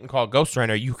base and didn't call Ghost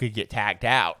Runner, you could get tagged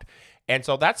out. And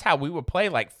so that's how we would play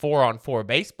like 4-on-4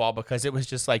 baseball, because it was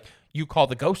just like you call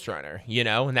the Ghost Runner,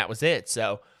 and that was it.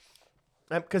 So,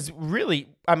 because really,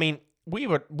 I mean, we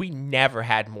never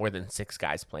had more than 6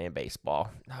 guys playing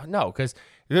baseball. No, because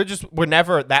there just were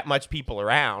never that much people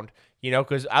around,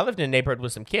 because I lived in a neighborhood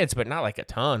with some kids, but not like a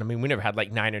ton. I mean, we never had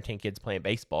like 9 or 10 kids playing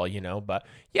baseball, but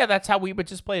yeah, that's how we would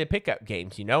just play the pickup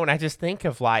games, and I just think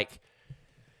of like,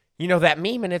 that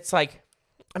meme, and it's like,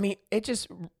 I mean, it just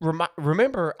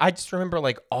I just remember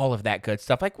like all of that good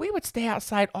stuff. Like we would stay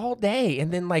outside all day,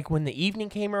 and then like when the evening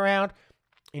came around,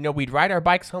 we'd ride our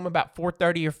bikes home about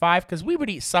 4:30 or 5, because we would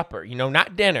eat supper,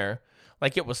 not dinner.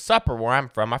 Like it was supper where I'm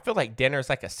from. I feel like dinner is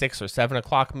like a 6 or 7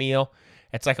 o'clock meal.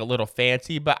 It's like a little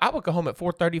fancy, but I would go home at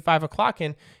 4:30, 5 o'clock,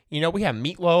 and we have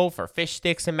meatloaf or fish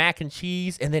sticks and mac and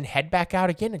cheese, and then head back out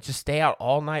again and just stay out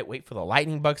all night, wait for the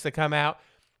lightning bugs to come out.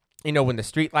 When the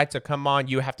street lights would come on,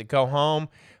 you have to go home.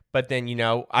 But then,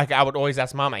 I would always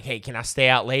ask Mom, like, hey, can I stay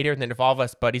out later? And then if all of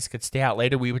us buddies could stay out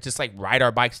later, we would just like ride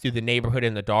our bikes through the neighborhood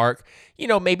in the dark,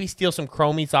 maybe steal some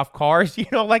chromies off cars,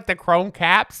 like the chrome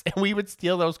caps. And we would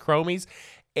steal those chromies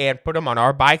and put them on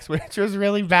our bikes, which was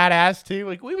really badass too.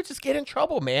 Like we would just get in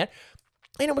trouble, man.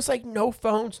 And it was like no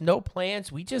phones, no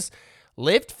plans. We just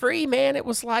lived free, man. It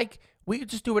was like we could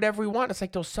just do whatever we want. It's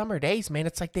like those summer days, man.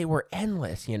 It's like they were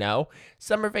endless,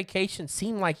 Summer vacation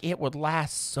seemed like it would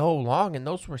last so long, and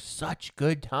those were such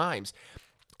good times.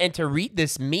 And to read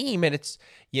this meme, and it's,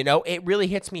 it really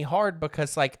hits me hard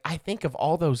because, like, I think of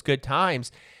all those good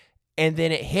times, and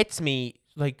then it hits me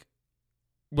like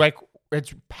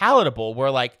it's palatable,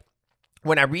 where, like,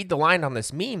 when I read the line on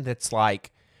this meme that's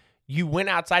like, you went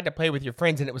outside to play with your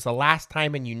friends, and it was the last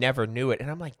time, and you never knew it. And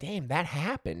I'm like, damn, that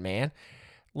happened, man.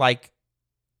 Like,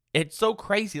 it's so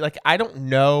crazy. Like, I don't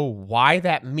know why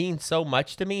that means so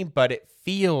much to me, but it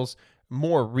feels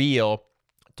more real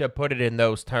to put it in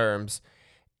those terms.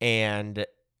 And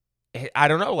I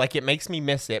don't know, like, it makes me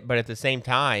miss it, but at the same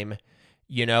time,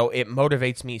 it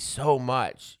motivates me so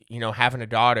much, having a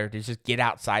daughter, to just get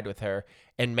outside with her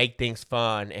and make things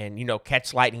fun and,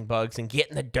 catch lightning bugs and get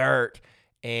in the dirt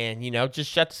and, just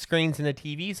shut the screens and the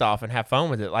TVs off and have fun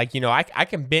with it. Like, I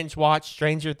can binge watch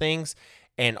Stranger Things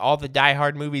and all the Die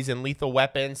Hard movies and Lethal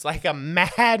Weapons like a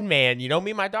madman. Me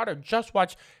and my daughter just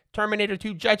watched Terminator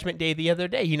 2 Judgment Day the other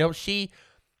day.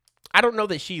 I don't know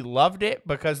that she loved it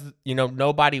because,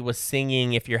 nobody was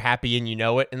singing If You're Happy and You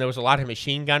Know It, and there was a lot of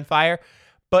machine gun fire,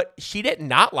 but she did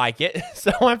not like it.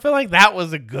 So I feel like that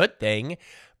was a good thing.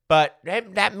 But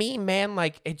that meme, man,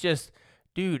 like, it just,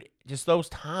 dude, just those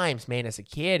times, man, as a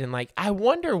kid. And, like, I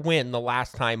wonder when the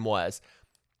last time was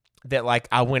that, like,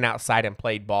 I went outside and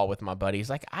played ball with my buddies.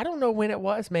 Like, I don't know when it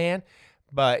was, man.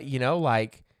 But,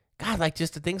 like, God, like,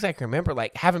 just the things I can remember,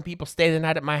 like, having people stay the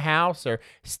night at my house or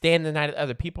staying the night at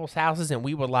other people's houses, and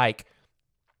we would, like,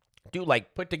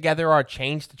 put together our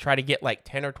change to try to get, like,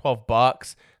 10 or 12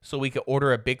 bucks so we could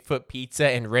order a Bigfoot pizza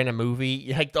and rent a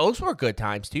movie. Like, those were good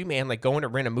times, too, man. Like, going to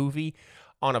rent a movie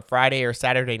on a Friday or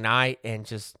Saturday night and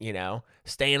just,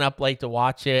 staying up late to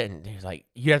watch it. And it was like,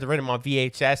 you have to rent them on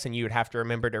VHS, and you would have to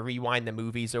remember to rewind the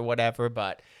movies or whatever,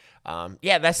 but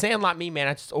yeah, that Sandlot meme, man,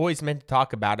 I just always meant to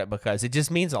talk about it because it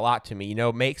just means a lot to me.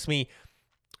 It makes me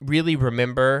really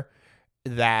remember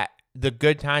that the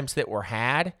good times that were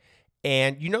had.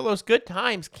 And, those good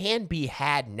times can be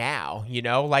had now,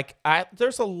 like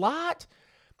there's a lot.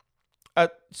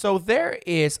 So there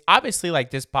is obviously, like,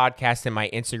 this podcast and my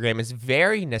Instagram is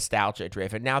very nostalgia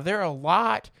driven. Now, there are a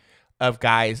lot of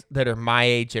guys that are my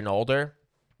age and older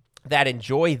that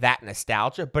enjoy that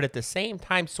nostalgia, but at the same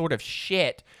time sort of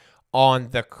shit on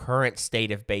the current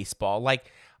state of baseball.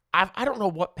 Like, I don't know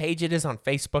what page it is on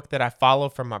Facebook that I follow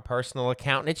from my personal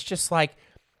account, and it's just like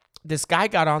this guy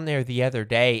got on there the other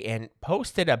day and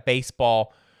posted a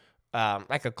baseball,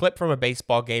 like a clip from a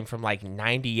baseball game from like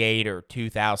 98 or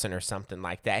 2000 or something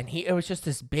like that, and it was just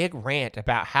this big rant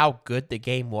about how good the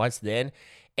game was then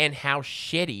and how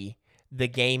shitty the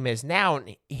game is now.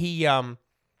 And he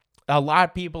a lot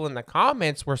of people in the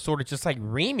comments were sort of just like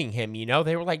reaming him,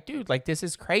 they were like, dude, like, this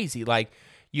is crazy. Like,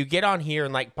 you get on here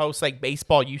and like post like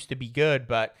baseball used to be good,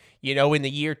 but in the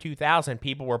year 2000,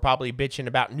 people were probably bitching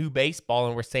about new baseball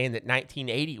and were saying that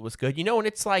 1980 was good, and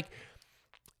it's like,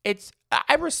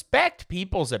 I respect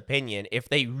people's opinion if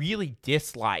they really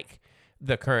dislike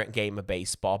the current game of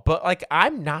baseball, but like,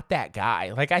 I'm not that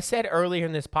guy. Like I said earlier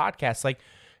in this podcast, like,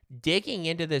 digging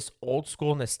into this old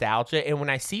school nostalgia, and when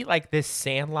I see like this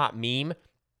Sandlot meme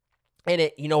and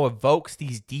it evokes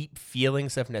these deep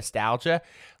feelings of nostalgia,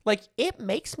 like, it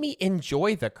makes me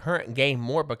enjoy the current game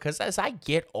more because as I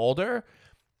get older,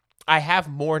 I have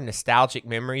more nostalgic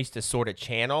memories to sort of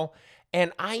channel,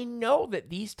 and I know that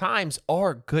these times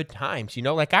are good times.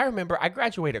 Like, I remember I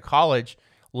graduated college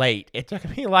late. It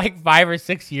took me like 5 or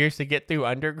 6 years to get through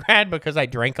undergrad because I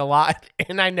drank a lot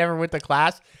and I never went to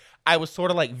class. I was sort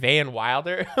of like Van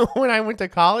Wilder when I went to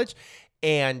college.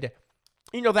 And,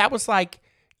 that was like,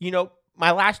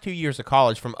 my last 2 years of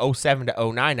college from 07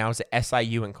 to 09, I was at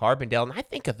SIU in Carbondale. And I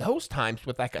think of those times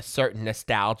with like a certain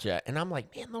nostalgia. And I'm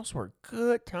like, man, those were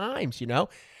good times,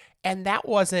 And that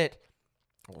wasn't,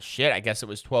 well, shit, I guess it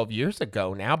was 12 years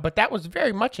ago now. But that was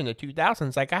very much in the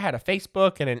 2000s. Like, I had a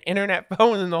Facebook and an internet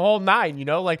phone and the whole nine,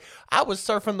 Like, I was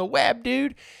surfing the web,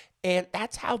 dude. And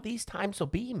that's how these times will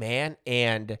be, man.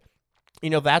 And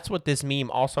that's what this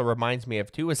meme also reminds me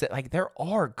of too, is that like there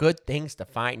are good things to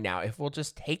find now if we'll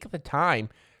just take the time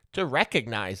to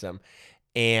recognize them.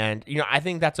 And, I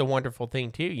think that's a wonderful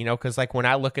thing too, because like when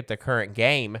I look at the current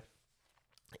game,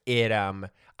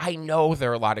 I know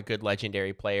there are a lot of good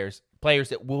legendary players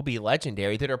that will be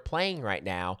legendary that are playing right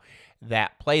now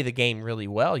that play the game really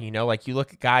well. Like you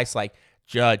look at guys like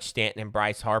Judge, Stanton, and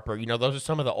Bryce Harper, those are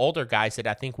some of the older guys that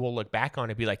I think we'll look back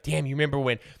on and be like, damn, you remember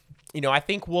when, I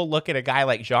think we'll look at a guy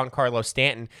like Giancarlo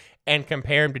Stanton and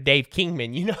compare him to Dave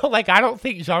Kingman. Like, I don't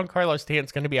think Giancarlo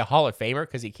Stanton's going to be a Hall of Famer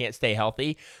because he can't stay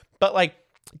healthy. But, like,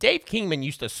 Dave Kingman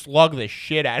used to slug the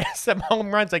shit out of some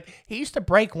home runs. Like, he used to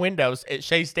break windows at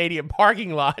Shea Stadium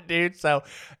parking lot, dude. So,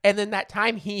 and then that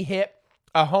time he hit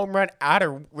a home run out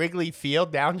of Wrigley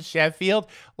Field down to Sheffield,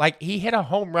 like, he hit a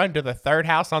home run to the third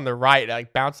house on the right,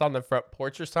 like, bounced on the front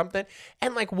porch or something.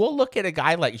 And, like, we'll look at a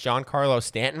guy like Giancarlo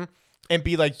Stanton and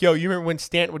be like, yo, you remember when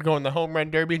Stanton would go in the home run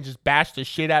derby and just bash the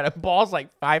shit out of balls like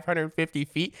 550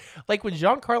 feet? Like, when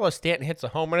Giancarlo Stanton hits a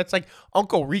home run, it's like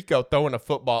Uncle Rico throwing a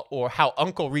football, or how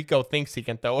Uncle Rico thinks he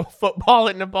can throw a football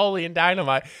at Napoleon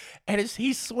Dynamite. And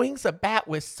he swings a bat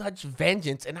with such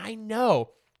vengeance. And I know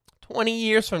 20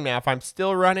 years from now, if I'm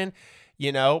still running,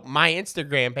 my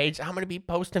Instagram page, I'm going to be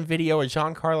posting video of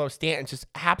Giancarlo Stanton just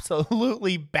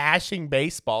absolutely bashing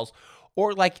baseballs.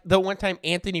 Or like the one time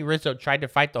Anthony Rizzo tried to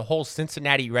fight the whole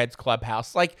Cincinnati Reds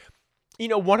clubhouse. Like,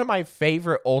 one of my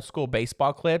favorite old school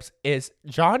baseball clips is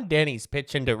John Denny's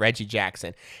pitching to Reggie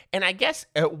Jackson. And I guess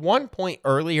at one point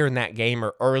earlier in that game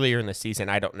or earlier in the season,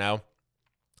 I don't know,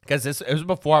 because it was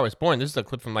before I was born. This is a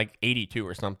clip from like 82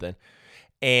 or something.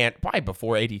 And probably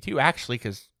before 82, actually,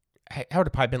 because I would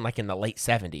have probably been like in the late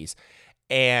 70s.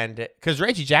 And because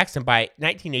Reggie Jackson by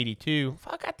 1982,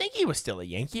 I think he was still a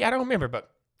Yankee. I don't remember, but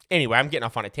anyway, I'm getting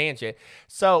off on a tangent.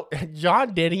 So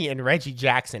John Denny and Reggie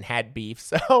Jackson had beef.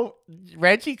 So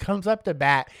Reggie comes up to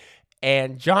bat,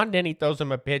 and John Denny throws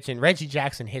him a pitch, and Reggie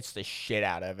Jackson hits the shit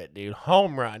out of it, dude.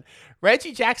 Home run.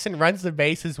 Reggie Jackson runs the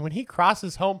bases. When he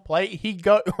crosses home plate, he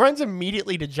runs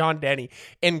immediately to John Denny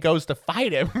and goes to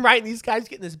fight him, right? And these guys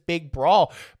getting this big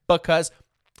brawl because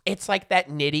it's like that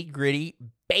nitty-gritty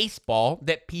baseball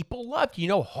that people loved.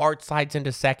 Hard slides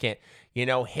into second.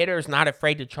 Hitters not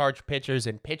afraid to charge pitchers,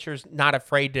 and pitchers not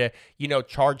afraid to,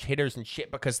 charge hitters and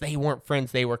shit because they weren't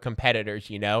friends. They were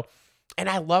competitors, And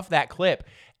I love that clip.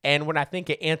 And when I think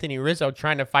of Anthony Rizzo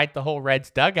trying to fight the whole Reds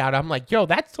dugout, I'm like, yo,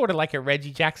 that's sort of like a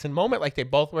Reggie Jackson moment. Like they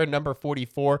both wear number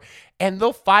 44 and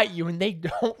they'll fight you and they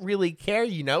don't really care,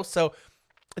 So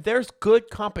there's good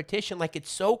competition. Like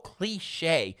it's so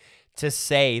cliche to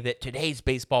say that today's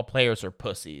baseball players are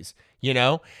pussies,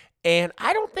 And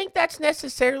I don't think that's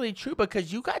necessarily true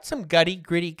because you got some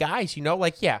gritty guys,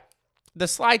 the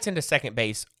slides into second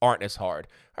base aren't as hard.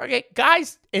 Okay,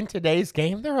 guys in today's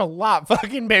game, they're a lot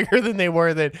fucking bigger than they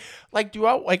were then. Like,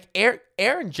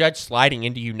 Aaron Judge sliding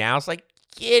into you now is like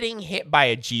getting hit by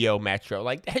a Geo Metro.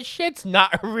 Like, that shit's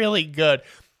not really good.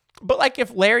 But like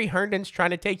if Larry Herndon's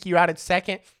trying to take you out at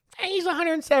second, he's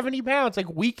 170 pounds.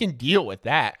 Like, we can deal with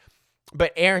that.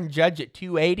 But Aaron Judge at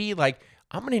 280, like,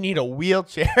 I'm going to need a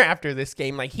wheelchair after this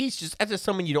game. Like, that's just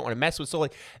someone you don't want to mess with. So,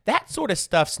 like, that sort of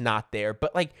stuff's not there.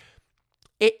 But, like,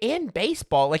 in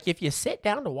baseball, like, if you sit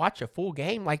down to watch a full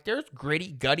game, like, there's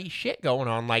gutty shit going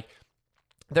on. Like,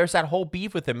 there's that whole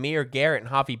beef with Amir Garrett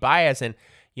and Javi Baez. And,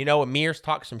 Amir's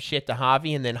talked some shit to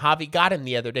Javi. And then Javi got him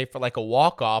the other day for, like, a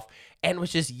walk-off and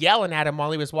was just yelling at him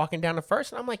while he was walking down to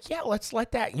first. And I'm like, yeah, let's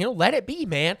let that, let it be,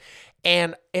 man.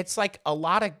 And it's like a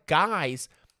lot of guys,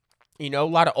 a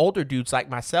lot of older dudes like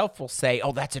myself will say,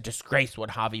 oh, that's a disgrace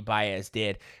what Javi Baez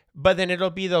did. But then it'll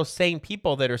be those same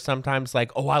people that are sometimes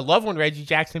like, oh, I love when Reggie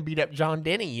Jackson beat up John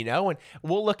Denny, And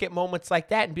we'll look at moments like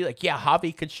that and be like, yeah,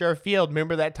 Javi could sure field.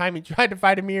 Remember that time he tried to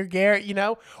fight Amir Garrett,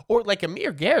 Or like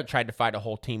Amir Garrett tried to fight a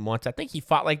whole team once. I think he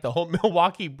fought like the whole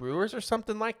Milwaukee Brewers or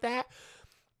something like that.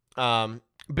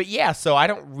 But yeah, so I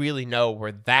don't really know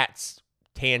where that's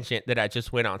tangent that I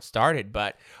just went on started,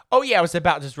 but it was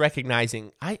about just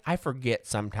recognizing I forget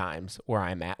sometimes where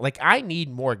I'm at. Like, I need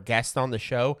more guests on the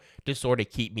show to sort of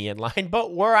keep me in line.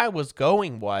 But where I was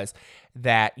going was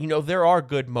that, there are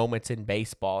good moments in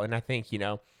baseball, and I think,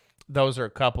 those are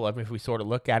a couple of them if we sort of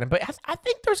look at them. But I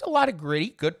think there's a lot of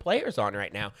gritty, good players on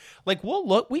right now. Like, we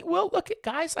will look at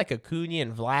guys like Acuna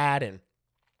and Vlad and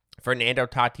Fernando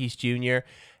Tatis Jr.,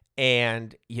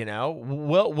 and,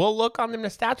 we'll look on them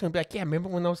nostalgia and be like, yeah, remember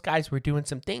when those guys were doing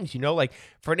some things, like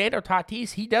Fernando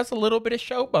Tatis, he does a little bit of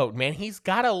showboat, man. He's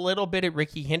got a little bit of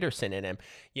Ricky Henderson in him.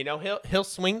 He'll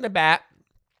swing the bat.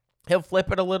 He'll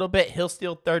flip it a little bit. He'll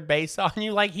steal third base on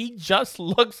you. Like, he just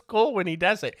looks cool when he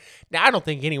does it. Now, I don't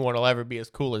think anyone will ever be as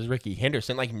cool as Ricky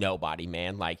Henderson. Like, nobody,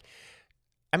 man. Like,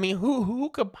 I mean, who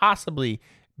could possibly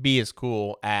be as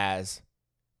cool as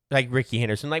like Ricky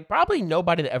Henderson? Like, probably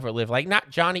nobody that ever lived. Like, not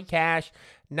Johnny Cash,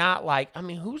 not like, I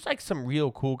mean, who's like some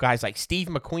real cool guys? Like Steve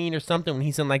McQueen or something when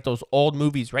he's in like those old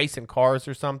movies racing cars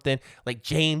or something. Like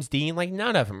James Dean. Like,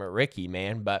 none of them are Ricky,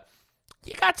 man. But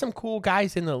you got some cool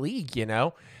guys in the league,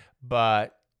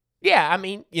 But yeah, I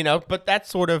mean, but that's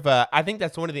sort of, I think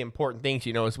that's one of the important things,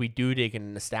 as we do dig into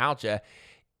nostalgia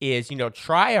is,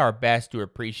 try our best to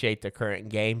appreciate the current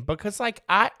game. Because like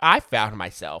I found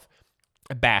myself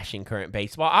bashing current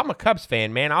baseball. I'm a Cubs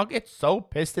fan, man. I'll get so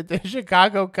pissed at the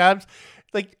Chicago Cubs.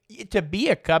 Like, to be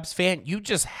a Cubs fan, you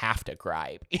just have to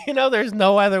cry. There's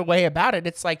no other way about it.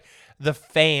 It's like the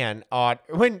fan on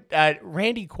when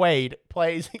Randy Quaid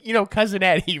plays, Cousin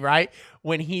Eddie, right?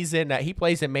 When he's in, he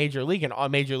plays in Major League and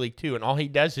on Major League 2, and all he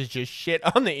does is just shit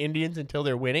on the Indians until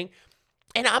they're winning.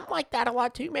 And I'm like that a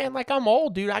lot too, man. Like, I'm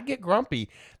old, dude. I get grumpy.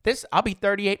 I'll be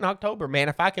 38 in October, man.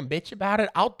 If I can bitch about it,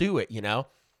 I'll do it,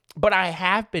 But I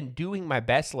have been doing my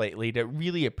best lately to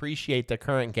really appreciate the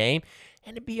current game.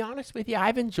 And to be honest with you,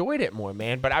 I've enjoyed it more,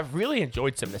 man. But I've really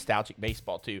enjoyed some nostalgic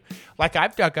baseball, too. Like,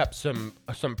 I've dug up some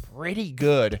pretty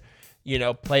good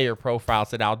player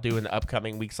profiles that I'll do in the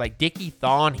upcoming weeks. Like Dickie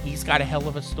Thon, he's got a hell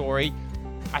of a story.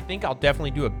 I think I'll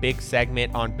definitely do a big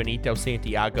segment on Benito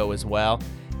Santiago as well.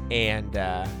 And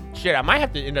I might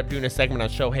have to end up doing a segment on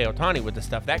Shohei Ohtani with the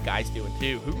stuff that guy's doing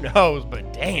too. Who knows?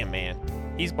 But damn, man,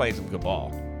 he's playing some good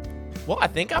ball. Well, I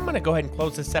think I'm going to go ahead and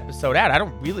close this episode out. I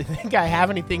don't really think I have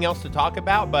anything else to talk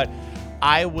about, but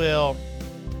I will.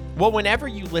 Well, whenever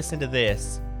you listen to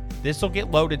this will get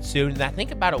loaded soon. And I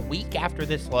think about a week after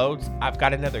this loads, I've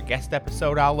got another guest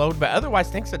episode I'll load. But otherwise,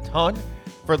 thanks a ton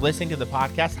for listening to the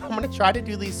podcast. I'm going to try to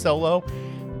do these solo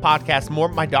podcasts more.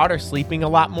 My daughter's sleeping a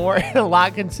lot more and a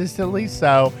lot consistently,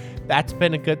 so that's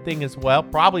been a good thing as well.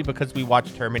 Probably because we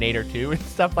watch Terminator 2 and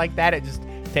stuff like that. It just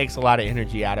takes a lot of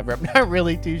energy out of her. I'm not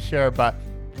really too sure, but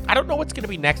I don't know what's going to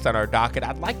be next on our docket.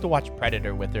 I'd like to watch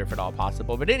Predator with her if at all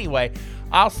possible. But anyway,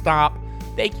 I'll stop.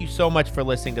 Thank you so much for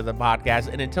listening to the podcast.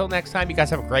 And until next time, you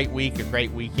guys have a great week, a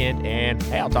great weekend. And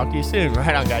hey, I'll talk to you soon.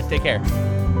 Right on, guys. Take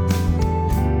care.